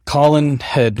 No, Colin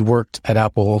had worked at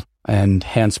Apple and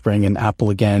Handspring and Apple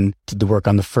again, did the work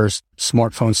on the first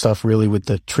smartphone stuff really with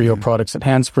the Trio products at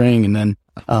Handspring, and then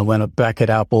went up back at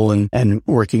Apple and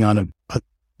working on a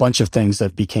bunch of things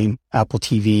that became Apple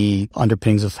TV,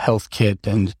 underpinnings of HealthKit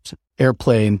and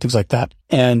AirPlay and things like that.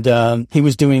 And he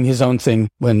was doing his own thing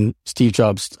when Steve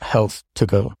Jobs' health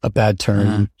took a bad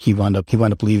turn. He wound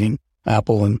up leaving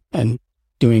Apple and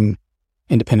doing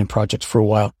independent projects for a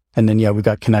while. And then, we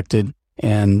got connected.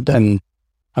 And I'm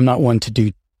not one to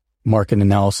do market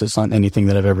analysis on anything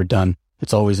that I've ever done.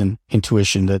 It's always an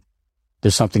intuition that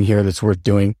there's something here that's worth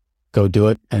doing. Go do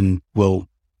it, and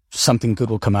something good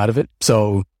will come out of it.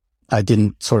 So I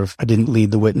didn't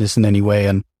lead the witness in any way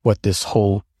on what this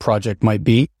whole project might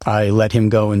be. I let him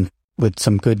go, and with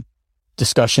some good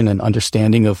discussion and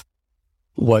understanding of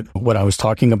what I was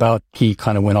talking about, he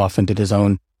kind of went off and did his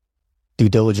own due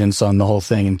diligence on the whole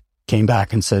thing and came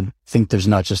back and said, I think there's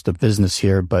not just a business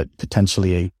here, but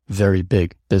potentially a very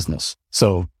big business.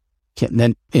 So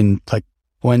then in like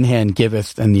one hand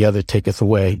giveth and the other taketh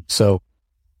away. So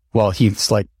while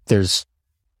he's like,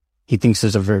 he thinks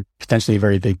there's potentially a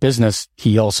very big business,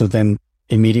 he also then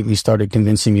immediately started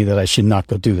convincing me that I should not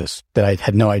go do this, that I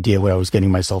had no idea what I was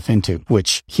getting myself into,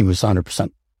 which he was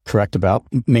 100% correct about,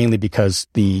 mainly because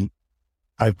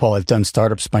I've done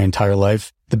startups my entire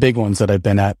life. The big ones that I've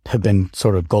been at have been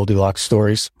sort of Goldilocks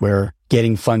stories where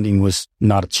getting funding was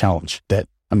not a challenge. The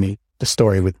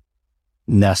story with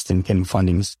Nest and getting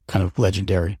funding is kind of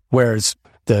legendary. Whereas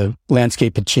the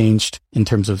landscape had changed in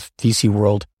terms of VC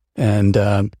world, and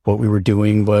what we were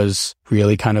doing was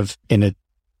really kind of in a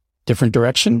different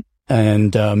direction.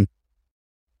 And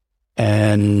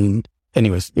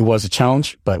anyways, it was a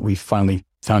challenge, but we finally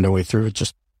found our way through. It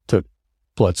just took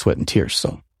blood, sweat, and tears.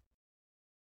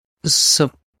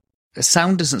 So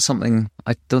sound isn't something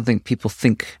I don't think people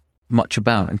think much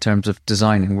about in terms of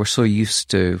designing. We're so used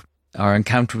to our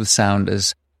encounter with sound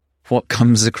as what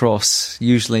comes across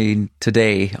usually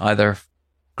today, either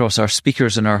across our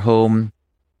speakers in our home,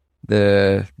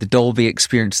 the Dolby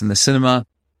experience in the cinema,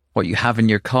 what you have in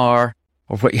your car,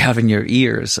 or what you have in your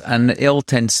ears. And it all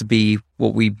tends to be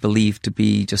what we believe to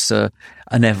be just an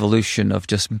evolution of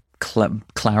just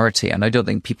clarity. And I don't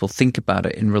think people think about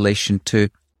it in relation to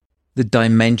the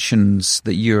dimensions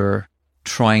that you're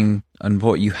trying and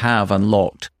what you have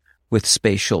unlocked with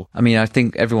spatial. I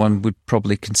think everyone would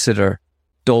probably consider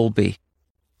Dolby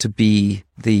to be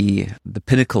the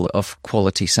pinnacle of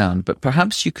quality sound, but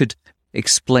perhaps you could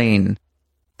explain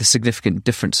the significant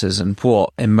differences and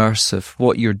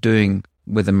what you're doing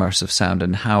with immersive sound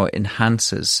and how it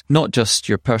enhances not just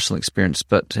your personal experience,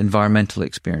 but environmental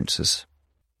experiences.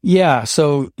 Yeah,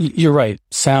 so you're right.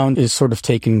 Sound is sort of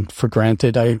taken for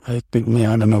granted. I think,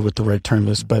 I don't know what the right term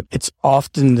is, but it's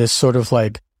often this sort of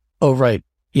like, oh, right,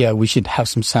 yeah, we should have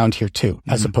some sound here too,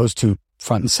 as opposed to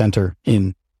front and center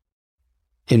in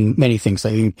many things.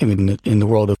 I think in the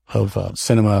world of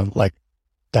cinema, like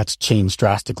that's changed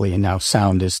drastically, and now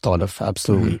sound is thought of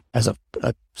absolutely as a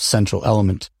central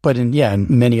element. But in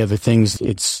many other things,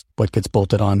 it's what gets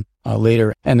bolted on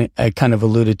later. And I kind of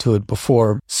alluded to it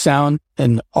before. Sound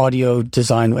and audio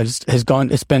design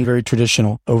it's been very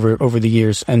traditional over the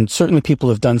years. And certainly people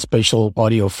have done spatial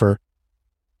audio for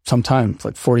some time,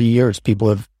 like 40 years. People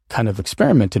have kind of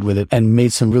experimented with it and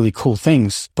made some really cool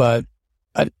things. But,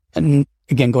 and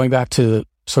again, going back to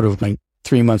sort of my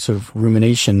 3 months of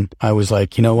rumination, I was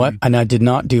like, you know what? And I did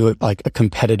not do it like a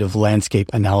competitive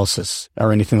landscape analysis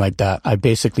or anything like that. I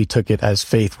basically took it as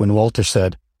faith when Walter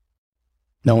said,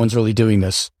 no one's really doing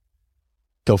this.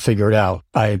 Go figure it out.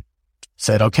 I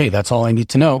said, okay, that's all I need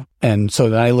to know. And so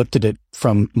then I looked at it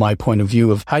from my point of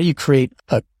view of how you create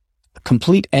a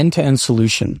complete end-to-end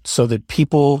solution so that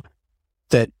people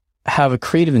that have a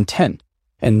creative intent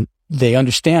and they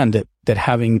understand that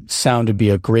having sound would be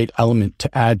a great element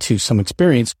to add to some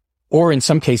experience, or in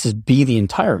some cases be the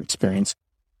entire experience.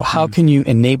 How can you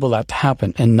enable that to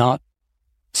happen and not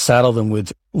saddle them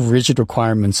with rigid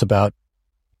requirements about,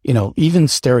 even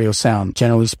stereo sound?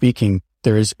 Generally speaking,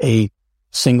 there is a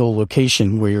single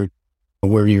location where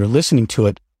you're listening to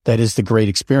it that is the great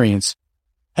experience.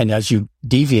 And as you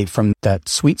deviate from that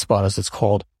sweet spot, as it's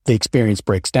called, the experience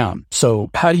breaks down. So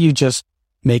how do you just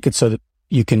make it so that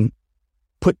you can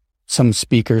put some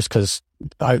speakers, because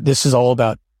this is all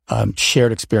about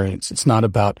shared experience. It's not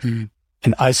about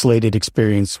an isolated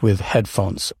experience with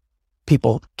headphones.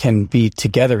 People can be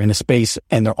together in a space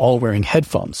and they're all wearing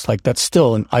headphones. Like that's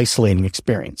still an isolating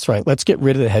experience, right? Let's get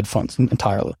rid of the headphones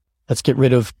entirely. Let's get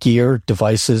rid of gear,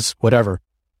 devices, whatever.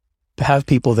 Have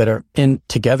people that are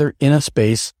together in a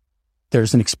space.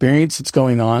 There's an experience that's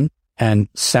going on and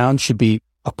sound should be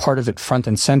a part of it front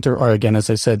and center, or again, as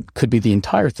I said, could be the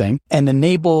entire thing, and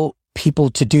enable people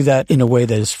to do that in a way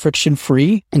that is friction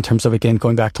free in terms of, again,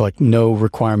 going back to like no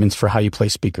requirements for how you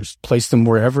place speakers. Place them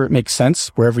wherever it makes sense,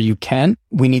 wherever you can.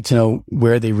 We need to know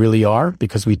where they really are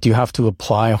because we do have to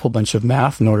apply a whole bunch of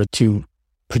math in order to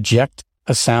project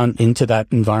a sound into that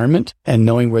environment, and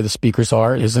knowing where the speakers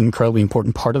are is an incredibly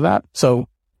important part of that. So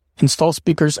install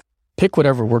speakers, pick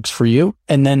whatever works for you,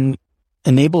 and then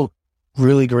enable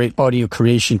really great audio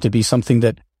creation to be something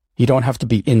that you don't have to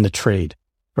be in the trade,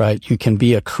 right? You can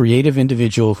be a creative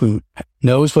individual who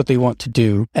knows what they want to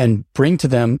do and bring to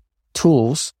them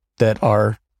tools that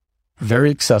are very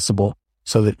accessible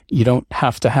so that you don't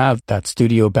have to have that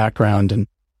studio background and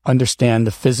understand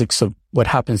the physics of what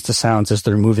happens to sounds as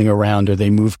they're moving around, or they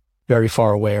move very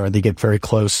far away, or they get very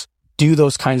close. Do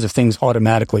those kinds of things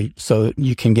automatically so that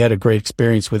you can get a great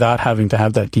experience without having to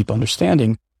have that deep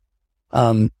understanding.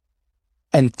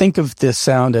 And think of this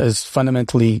sound as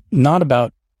fundamentally not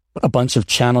about a bunch of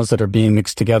channels that are being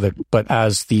mixed together, but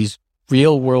as these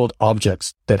real world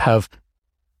objects that have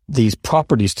these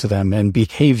properties to them and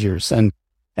behaviors, and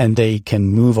they can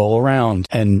move all around,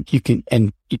 and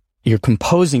you're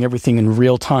composing everything in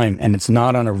real time, and it's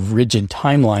not on a rigid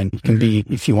timeline. It can be,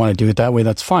 if you want to do it that way,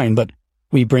 that's fine. But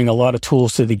we bring a lot of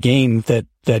tools to the game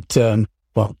and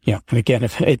again,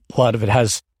 a lot of it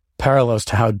has parallels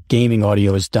to how gaming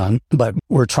audio is done, but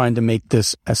we're trying to make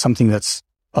this as something that's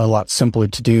a lot simpler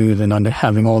to do than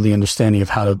having all the understanding of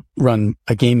how to run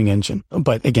a gaming engine.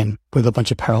 But again, with a bunch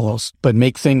of parallels, but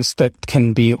make things that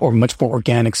can be or much more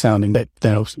organic sounding,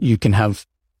 that you can have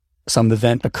some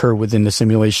event occur within the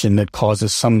simulation that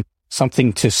causes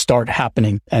something to start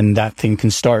happening, and that thing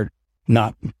can start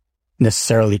not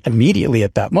necessarily immediately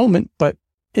at that moment, but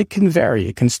it can vary.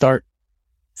 It can start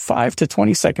 5 to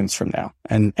 20 seconds from now,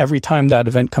 and every time that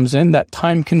event comes in, that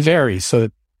time can vary, so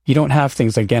that you don't have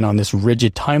things again on this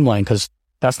rigid timeline, because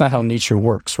that's not how nature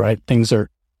works, right? Things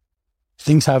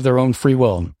have their own free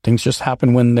will. Things just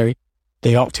happen when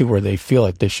they ought to, or they feel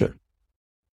like they should.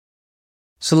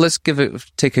 So let's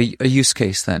take a use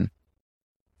case then.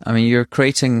 I mean, you're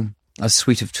creating a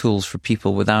suite of tools for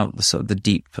people without the sort of the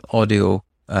deep audio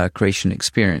creation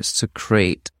experience to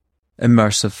create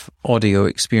immersive audio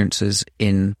experiences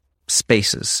in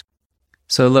spaces.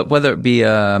 So whether it be,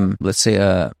 let's say,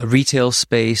 a retail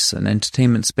space, an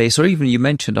entertainment space, or even you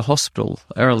mentioned a hospital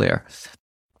earlier,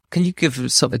 can you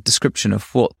give sort of a description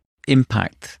of what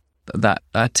impact that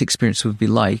experience would be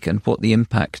like, and what the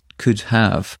impact could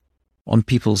have on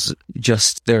people's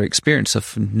their experience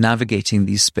of navigating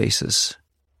these spaces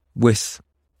with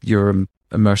your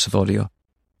immersive audio?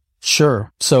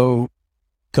 Sure. So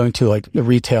going to like the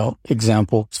retail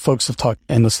example, folks have talked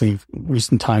endlessly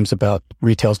recent times about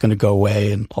retail is going to go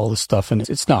away and all this stuff. And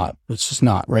it's just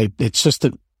not, right? It's just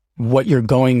that what you're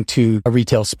going to a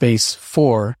retail space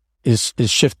for is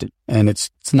shifted. And it's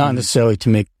not necessarily to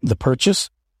make the purchase,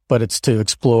 but it's to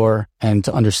explore and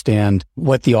to understand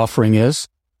what the offering is.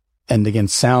 And again,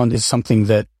 sound is something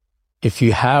that if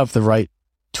you have the right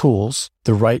tools,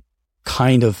 the right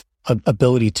kind of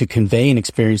ability to convey an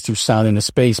experience through sound in a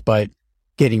space by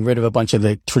getting rid of a bunch of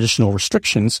the traditional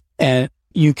restrictions, and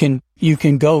you can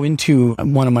go into,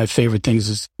 one of my favorite things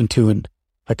is into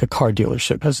like a car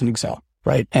dealership as an example.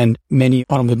 right? And many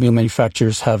automobile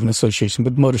manufacturers have an association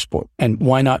with motorsport. And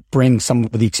why not bring some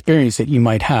of the experience that you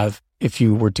might have if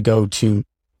you were to go to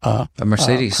a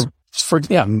Mercedes?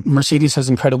 Mercedes has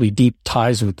incredibly deep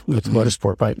ties with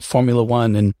motorsport, right? Formula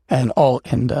One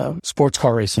and sports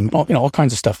car racing, all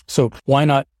kinds of stuff. So why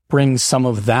not bring some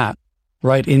of that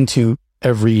right into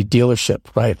every dealership,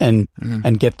 right? And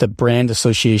get the brand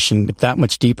association that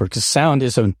much deeper, because sound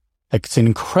is it's an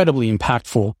incredibly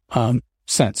impactful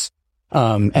sense.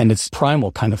 And it's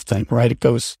primal kind of thing, right? It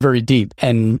goes very deep.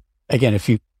 And again, if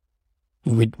you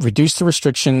reduce the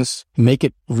restrictions, make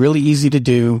it really easy to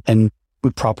do, and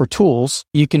with proper tools,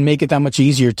 you can make it that much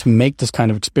easier to make this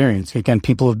kind of experience. Again,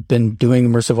 people have been doing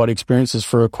immersive audio experiences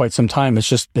for quite some time.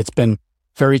 It's been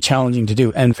very challenging to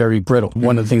do and very brittle.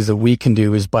 One of the things that we can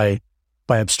do is by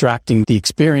abstracting the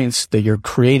experience that you're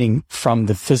creating from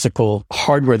the physical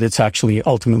hardware that's actually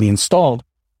ultimately installed,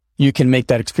 you can make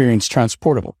that experience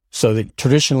transportable. So that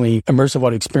traditionally immersive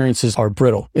audio experiences are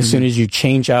brittle. As soon as you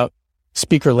change out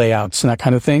speaker layouts and that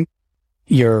kind of thing,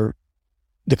 the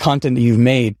content that you've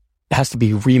made has to be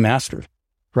remastered,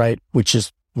 right? Which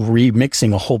is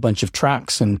remixing a whole bunch of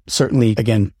tracks. And certainly,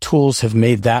 again, tools have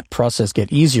made that process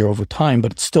get easier over time,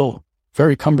 but it's still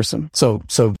very cumbersome. So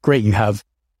great. You have,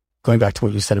 going back to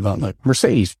what you said about like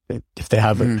Mercedes, if they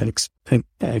have an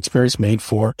experience made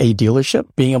for a dealership,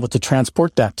 being able to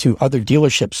transport that to other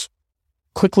dealerships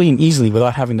quickly and easily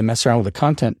without having to mess around with the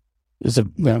content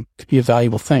could be a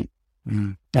valuable thing.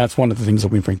 That's one of the things that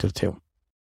we bring to the table.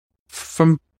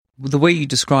 From the way you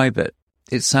describe it,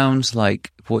 it sounds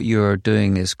like what you're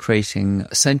doing is creating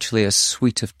essentially a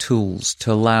suite of tools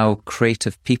to allow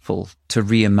creative people to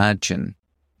reimagine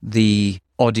the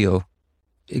audio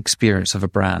experience of a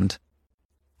brand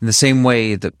in the same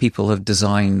way that people have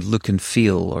designed look and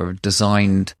feel or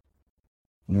designed,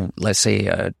 let's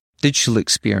say, digital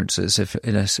experiences if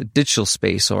in a digital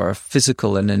space or a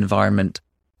physical environment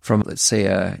from, let's say,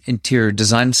 a interior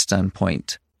design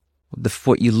standpoint.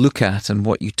 What you look at and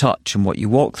what you touch and what you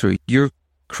walk through, you're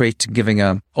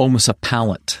giving almost a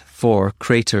palette for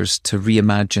creators to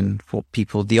reimagine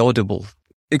the audible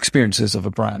experiences of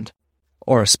a brand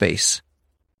or a space.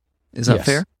 Is that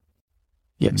fair?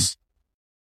 Yes.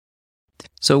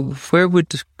 So where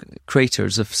would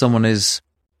creators, if someone is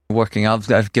working,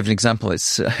 I've given an example.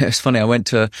 It's funny. I went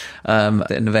to an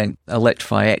event,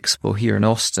 Electrify Expo here in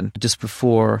Austin just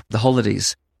before the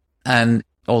holidays. And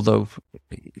although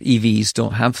EVs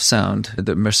don't have sound,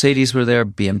 the Mercedes were there,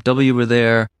 BMW were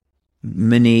there,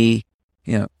 Mini,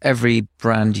 every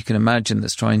brand you can imagine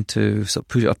that's trying to sort of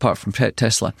push, apart from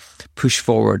Tesla, push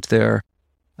forward their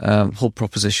whole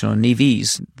proposition on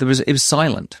EVs. It was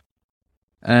silent.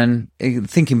 And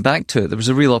thinking back to it, there was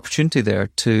a real opportunity there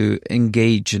to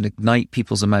engage and ignite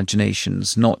people's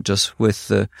imaginations, not just with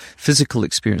the physical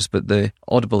experience, but the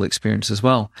audible experience as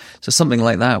well. So something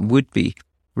like that would be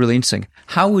really interesting.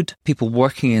 How would people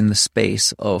working in the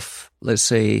space of, let's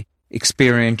say,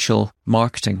 experiential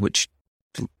marketing, which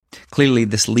clearly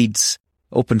this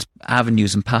opens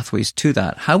avenues and pathways to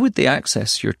that, how would they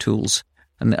access your tools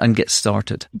and get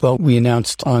started? Well, we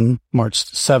announced on March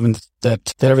 7th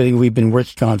that everything we've been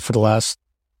working on for the last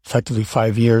effectively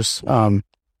 5 years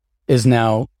is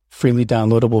now freely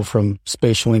downloadable from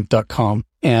spatialinc.com.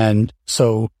 And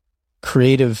so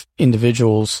creative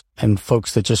individuals and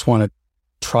folks that just want to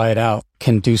try it out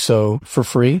can do so for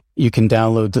free. You can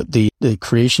download the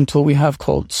creation tool we have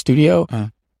called Studio,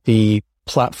 the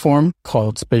platform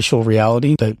called Spatial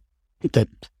Reality that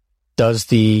does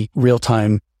the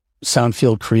real-time sound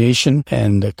field creation,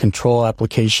 and the control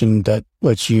application that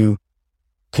lets you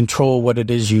control what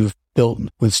it is you've built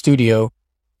with Studio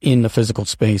in the physical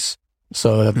space.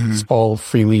 So it's all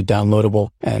freely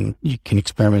downloadable and you can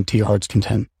experiment to your heart's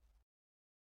content.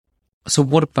 So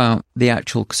what about the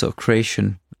actual sort of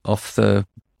creation of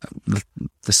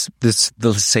let's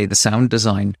say the sound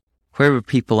design? Where would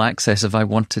people access if I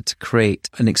wanted to create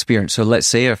an experience? So let's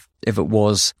say if it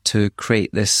was to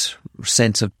create this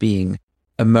sense of being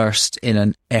immersed in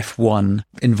an F1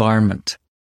 environment,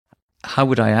 how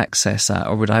would I access that?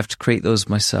 Or would I have to create those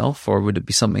myself? Or would it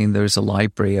be something there's a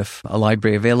library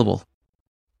available?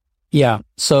 Yeah.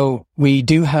 So we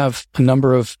do have a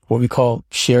number of what we call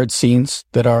shared scenes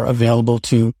that are available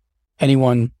to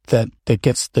anyone that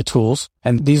gets the tools.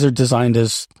 And these are designed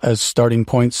as starting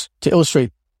points to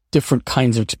illustrate different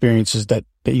kinds of experiences that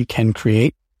you can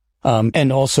create.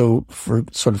 And also for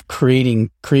sort of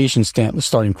creation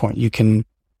starting point. You can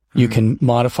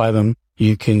modify them.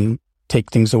 You can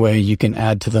take things away. You can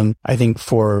add to them. I think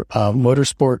for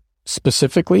motorsport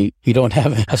specifically, you don't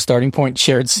have a starting point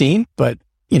shared scene, but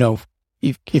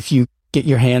if you get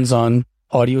your hands on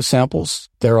audio samples.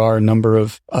 There are a number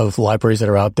of libraries that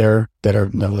are out there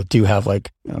that do have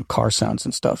like, car sounds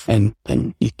and stuff. And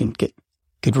you can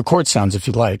could record sounds if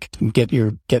you like,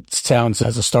 get sounds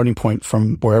as a starting point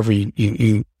from wherever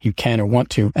you can or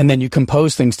want to. And then you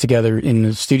compose things together in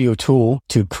the studio tool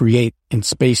to create and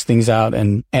space things out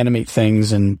and animate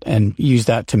things and use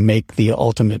that to make the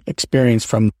ultimate experience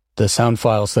from the sound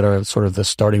files that are sort of the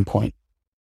starting point.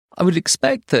 I would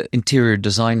expect that interior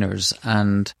designers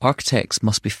and architects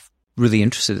must be really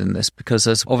interested in this, because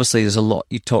there's a lot.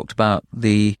 You talked about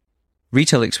the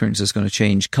retail experience is going to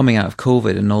change coming out of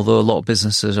COVID, and although a lot of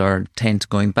businesses tend to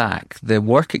going back, the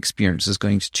work experience is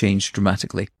going to change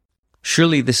dramatically.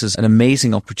 Surely this is an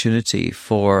amazing opportunity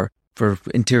for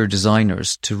interior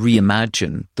designers to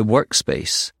reimagine the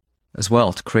workspace as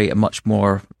well, to create a much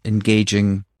more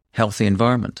engaging, healthy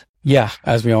environment. Yeah,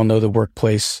 as we all know, the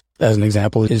workplace, as an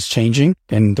example, is changing,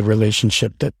 and the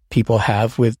relationship that people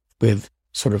have with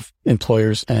sort of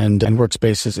employers and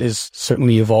workspaces is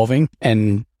certainly evolving,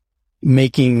 and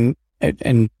making,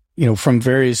 and from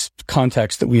various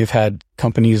contexts that we have had,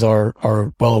 companies are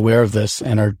well aware of this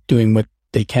and are doing what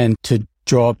they can to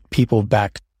draw people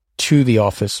back to the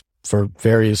office for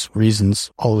various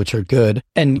reasons, all of which are good.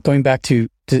 And going back to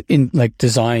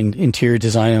design, interior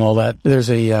design and all that, there's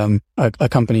a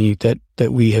company that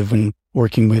we have been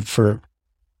working with for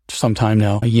some time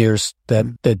now, years,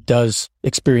 that does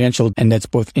experiential, and that's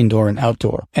both indoor and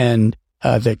outdoor. And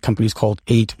that company is called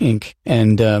 8 Inc.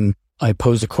 And I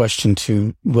posed a question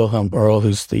to Wilhelm Earl,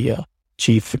 who's the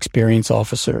chief experience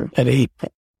officer at 8,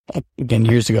 again,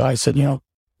 years ago. I said,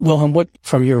 Wilhelm, what,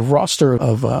 from your roster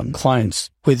of clients,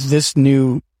 with this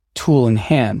new tool in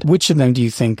hand, which of them do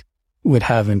you think would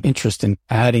have an interest in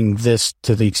adding this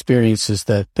to the experiences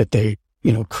that they,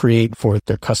 create for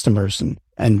their customers?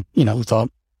 And thought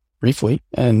briefly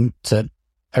and said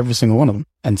every single one of them.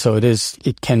 And so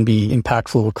it can be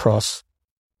impactful across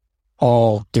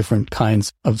all different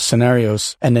kinds of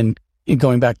scenarios. And then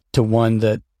going back to one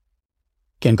that,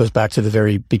 again, goes back to the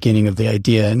very beginning of the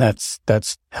idea, and that's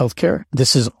healthcare.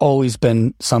 This has always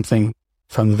been something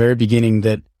from the very beginning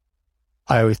that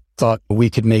I always thought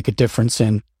we could make a difference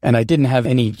in. And I didn't have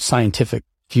any scientific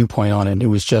viewpoint on it. It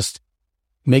was just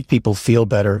make people feel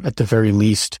better at the very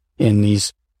least in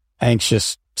these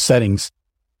anxious settings,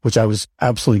 which I was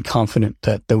absolutely confident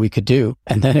that we could do.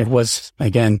 And then it was,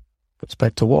 again, goes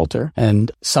back to Walter.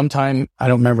 And sometime, I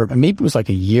don't remember, maybe it was like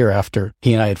a year after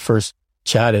he and I had first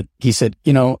chatted, he said,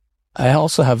 I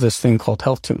also have this thing called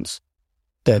Health Tunes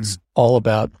that's all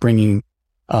about bringing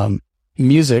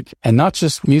music, and not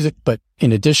just music, but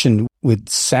in addition with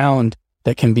sound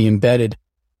that can be embedded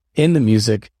in the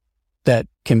music that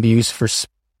can be used for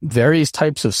various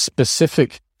types of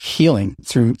specific healing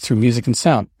through music and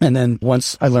sound. And then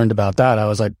once I learned about that, I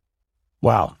was like,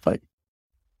 wow,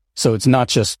 so it's not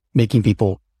just making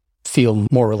people feel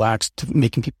more relaxed,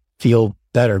 making people feel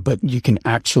better, but you can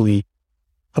actually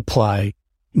apply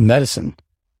medicine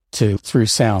through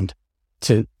sound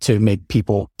to make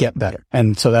people get better.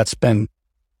 And so that's been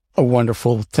a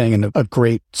wonderful thing, and a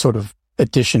great sort of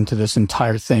addition to this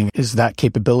entire thing is that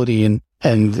capability.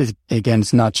 And again,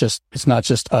 it's not just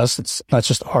us. It's not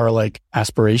just our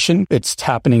aspiration. It's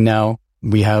happening now.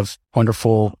 We have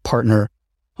wonderful partner,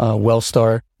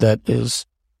 Wellstar, that is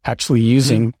actually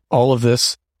using all of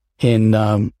this in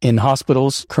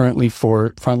hospitals currently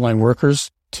for frontline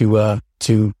workers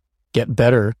to get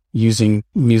better using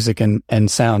music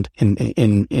and sound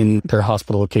in their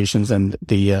hospital locations. And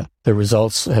the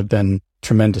results have been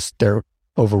tremendous. They're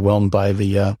overwhelmed by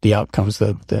the outcomes,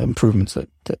 the improvements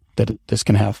that this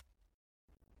can have.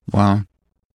 Wow.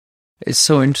 It's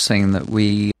so interesting that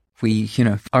we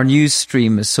our news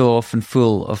stream is so often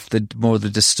full of the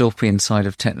dystopian side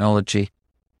of technology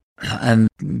and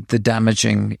the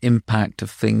damaging impact of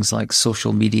things like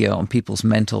social media on people's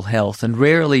mental health. And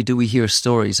rarely do we hear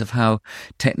stories of how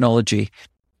technology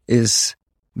is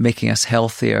making us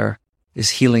healthier,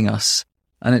 is healing us.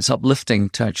 And it's uplifting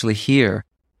to actually hear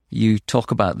you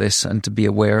talk about this and to be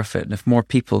aware of it. And if more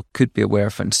people could be aware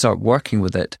of it and start working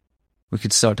with it, we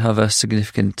could start to have a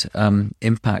significant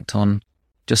impact on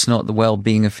just not the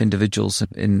well-being of individuals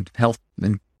in health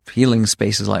and healing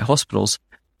spaces like hospitals,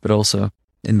 but also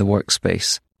in the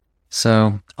workspace.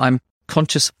 So I'm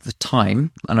conscious of the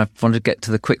time, and I want to get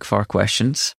to the quickfire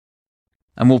questions.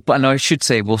 And I should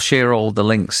say we'll share all the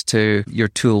links to your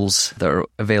tools that are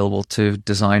available to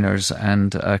designers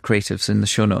and creatives in the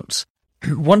show notes.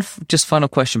 One just final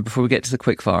question before we get to the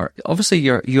quickfire. Obviously,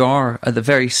 you are at the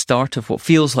very start of what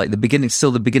feels like the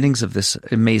beginnings of this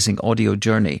amazing audio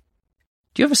journey.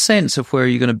 Do you have a sense of where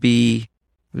you're going to be,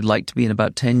 would like to be in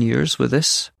about 10 years with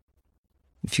this?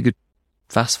 If you could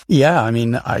fast. Yeah, I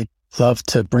mean, I love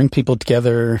to bring people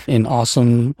together in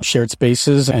awesome shared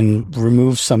spaces and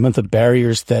remove some of the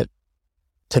barriers that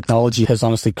technology has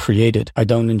honestly created. I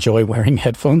don't enjoy wearing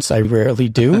headphones. I rarely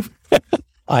do.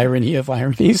 Irony of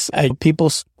ironies.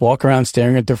 People walk around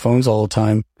staring at their phones all the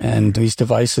time and these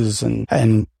devices,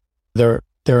 and there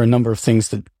are a number of things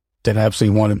that I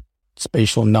absolutely want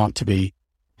spatial not to be.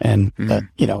 And that,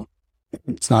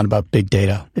 it's not about big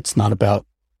data. It's not about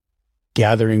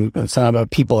gathering. It's not about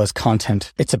people as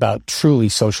content. It's about truly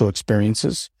social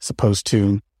experiences as opposed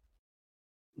to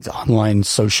the online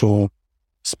social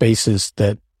spaces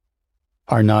that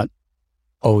are not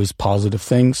always positive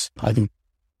things. I think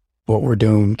what we're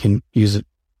doing can use it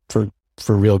for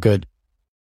real good.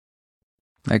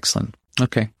 Excellent.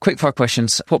 Okay. Quick fire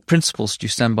questions. What principles do you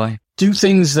stand by? Do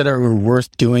things that are worth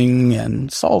doing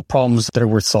and solve problems that are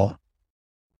worth solving.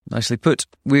 Nicely put.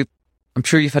 I'm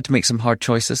sure you've had to make some hard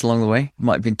choices along the way.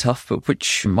 Might have been tough, but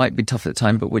which might be tough at the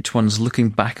time, but which ones, looking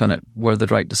back on it, were the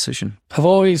right decision? I've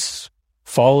always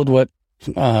followed what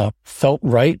felt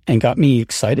right and got me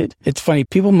excited. It's funny,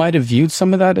 people might have viewed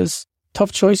some of that as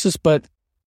tough choices, but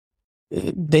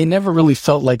they never really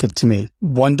felt like it to me.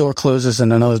 One door closes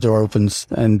and another door opens,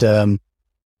 and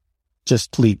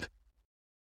just leap.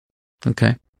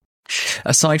 Okay.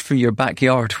 Aside from your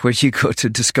backyard, where you go to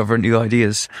discover new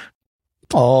ideas?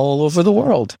 All over the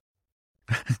world.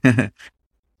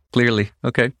 Clearly.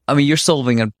 Okay. I mean, you're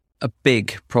solving a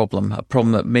big problem, a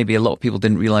problem that maybe a lot of people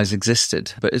didn't realize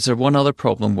existed. But is there one other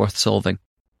problem worth solving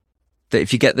that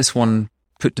if you get this one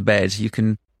put to bed, you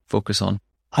can focus on?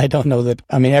 I don't know that.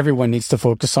 I mean, everyone needs to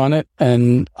focus on it.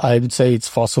 And I would say it's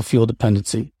fossil fuel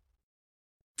dependency.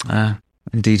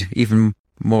 Indeed. Even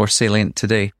more salient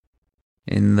today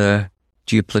in the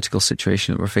geopolitical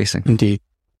situation that we're facing. Indeed.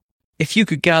 If you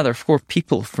could gather 4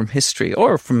 people from history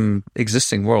or from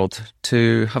existing world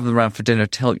to have them around for dinner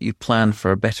to help you plan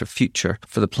for a better future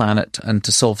for the planet and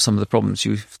to solve some of the problems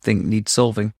you think need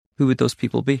solving, who would those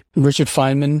people be? Richard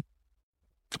Feynman.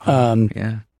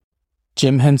 Yeah.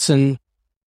 Jim Henson.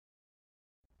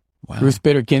 Wow. Ruth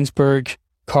Bader Ginsburg.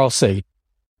 Carl Sagan.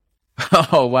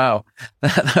 Oh, wow.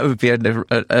 That would be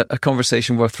a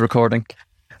conversation worth recording.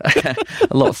 a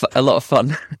lot of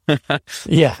fun.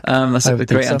 Yeah. That's a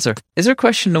great answer. Is there a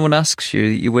question no one asks you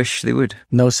that you wish they would?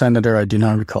 No, Senator, I do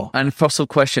not recall. And fossil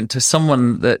question to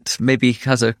someone that maybe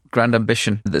has a grand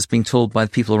ambition that's being told by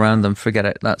the people around them, forget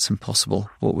it, that's impossible.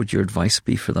 What would your advice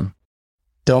be for them?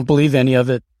 Don't believe any of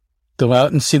it. Go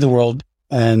out and see the world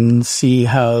and see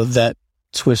how that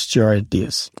twists your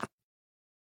ideas.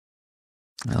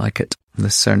 I like it. The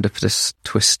serendipitous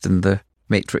twist in the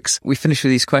Matrix. We finish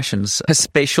with these questions. A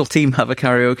spatial team have a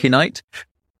karaoke night,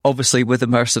 obviously with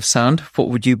immersive sound. What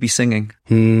would you be singing?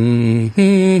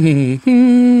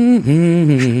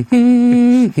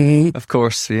 Of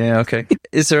course, yeah, okay.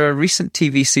 Is there a recent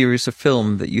TV series or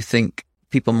film that you think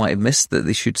people might have missed that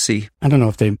they should see? I don't know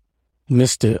if they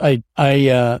missed it.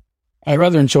 I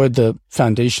rather enjoyed the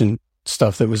Foundation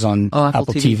stuff that was on Apple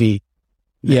TV.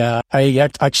 Yeah, I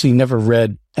actually never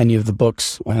read any of the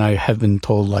books, and I have been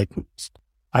told,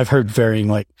 I've heard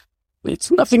varying, it's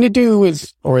nothing to do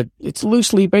with, or it's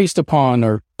loosely based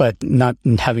upon, but not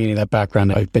having any of that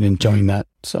background. I've been enjoying that.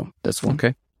 So that's one.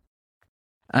 Okay.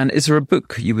 And is there a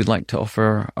book you would like to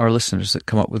offer our listeners that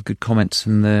come up with good comments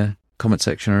in the comment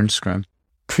section or Instagram?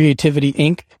 Creativity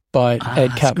Inc. by Ed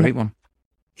Catmull. That's a great one.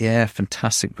 Yeah,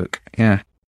 fantastic book. Yeah.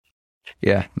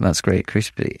 Yeah, that's great.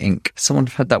 Creativity Inc. Someone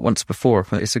had that once before.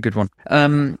 It's a good one.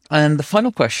 And the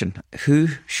final question, who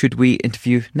should we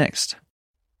interview next?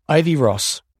 Ivy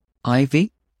Ross.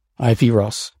 Ivy? Ivy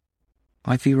Ross.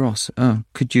 Ivy Ross. Oh,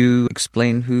 could you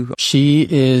explain who? She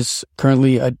is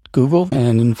currently at Google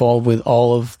and involved with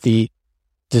all of the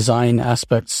design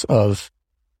aspects of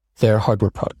their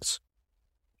hardware products.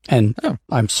 And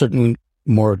I'm certainly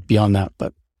more beyond that,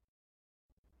 but.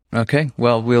 Okay,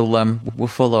 well, we'll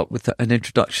follow up with an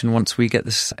introduction once we get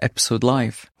this episode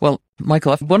live. Well,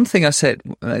 Michael, one thing I said,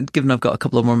 given I've got a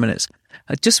couple of more minutes,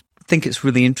 I just think it's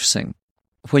really interesting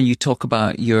when you talk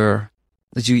about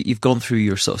you've gone through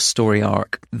your sort of story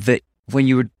arc, that when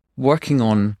you were working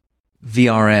on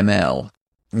VRML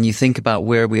and you think about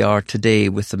where we are today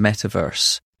with the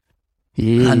metaverse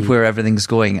and where everything's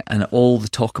going and all the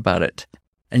talk about it,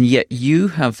 and yet you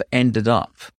have ended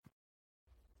up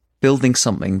building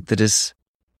something that is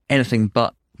anything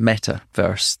but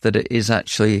metaverse, that it is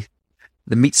actually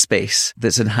the meat space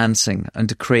that's enhancing and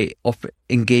to create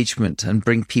engagement and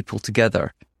bring people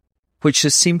together, which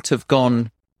has seemed to have gone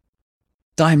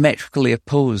diametrically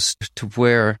opposed to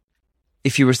where,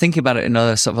 if you were thinking about it in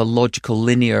a sort of a logical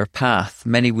linear path,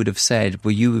 many would have said,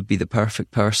 well, you would be the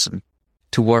perfect person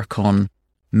to work on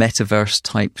metaverse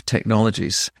type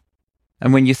technologies.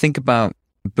 And when you think about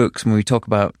books, when we talk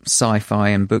about sci-fi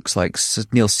and books like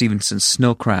Neil Stephenson's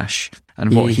Snow Crash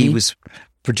and what he was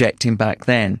projecting back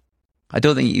then, I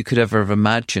don't think you could ever have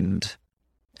imagined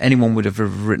anyone would have ever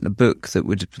written a book that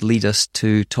would lead us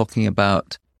to talking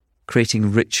about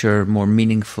creating richer, more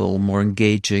meaningful, more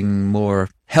engaging, more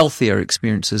healthier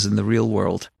experiences in the real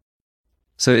world.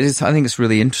 So I think it's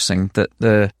really interesting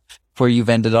that where you've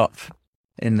ended up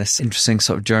in this interesting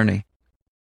sort of journey.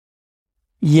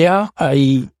 Yeah,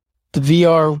 the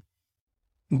VR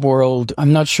world,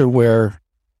 I'm not sure where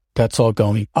that's all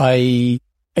going. Again,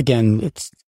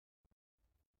 it's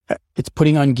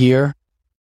putting on gear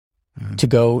to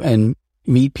go and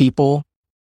meet people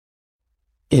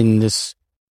in this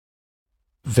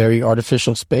very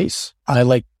artificial space. I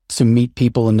like to meet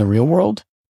people in the real world.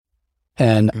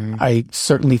 And I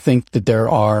certainly think that there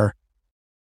are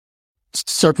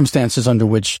circumstances under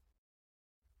which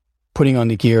putting on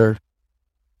the gear,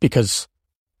 because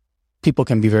people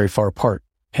can be very far apart,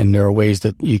 and there are ways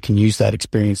that you can use that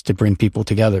experience to bring people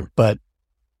together. But,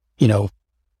 I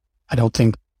don't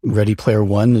think Ready Player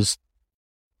One is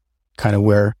kind of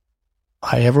where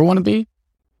I ever want to be.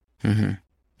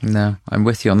 Mm-hmm. No, I'm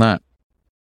with you on that.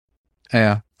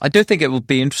 Yeah. I do think it will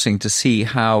be interesting to see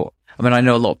how, I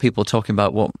know a lot of people talking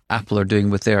about what Apple are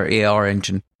doing with their AR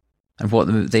engine and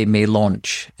what they may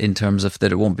launch in terms of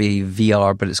that it won't be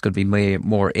VR, but it's going to be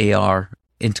more AR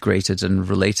integrated and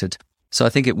related. So I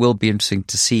think it will be interesting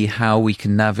to see how we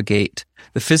can navigate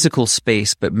the physical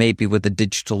space, but maybe with a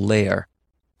digital layer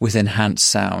with enhanced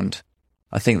sound.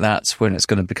 I think that's when it's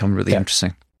going to become really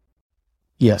interesting.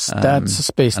 Yes, that's a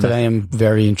space that I am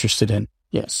very interested in.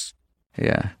 Yes.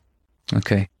 Yeah.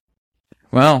 Okay.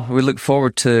 Well, we look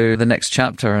forward to the next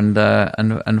chapter and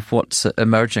what's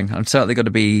emerging. I'm certainly going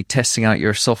to be testing out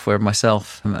your software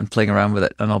myself and playing around with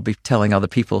it, and I'll be telling other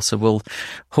people. So we'll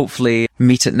hopefully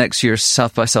meet at next year's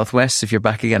South by Southwest if you're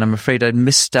back again. I'm afraid I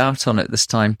missed out on it this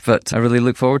time, but I really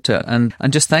look forward to it. And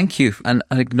just thank you and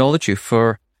acknowledge you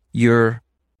for your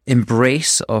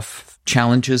embrace of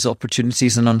challenges,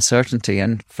 opportunities and uncertainty,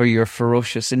 and for your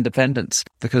ferocious independence,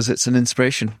 because it's an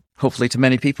inspiration, hopefully, to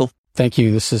many people. Thank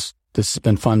you. This has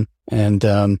been fun, and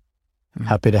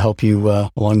happy to help you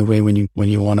along the way when you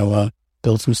want to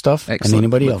build some stuff. Excellent. And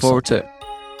anybody else. Look forward to it.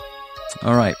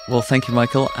 All right. Well, thank you,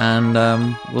 Michael, and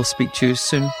we'll speak to you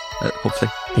soon, hopefully.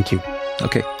 Thank you.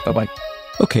 Okay. Bye-bye.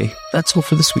 Okay, that's all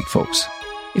for this week, folks.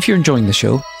 If you're enjoying the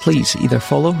show, please either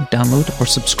follow, download, or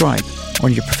subscribe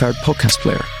on your preferred podcast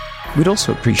player. We'd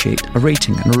also appreciate a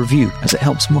rating and a review, as it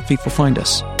helps more people find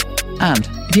us. And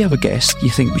if you have a guest you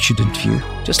think we should interview,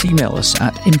 just email us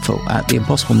at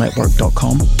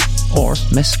info@theimpossiblenetwork.com or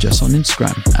message us on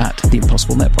Instagram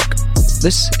 @theimpossiblenetwork.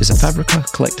 This is a Fabrica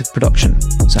Collective production,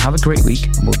 so have a great week,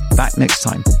 and we'll be back next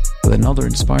time with another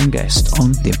inspiring guest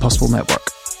on The Impossible Network.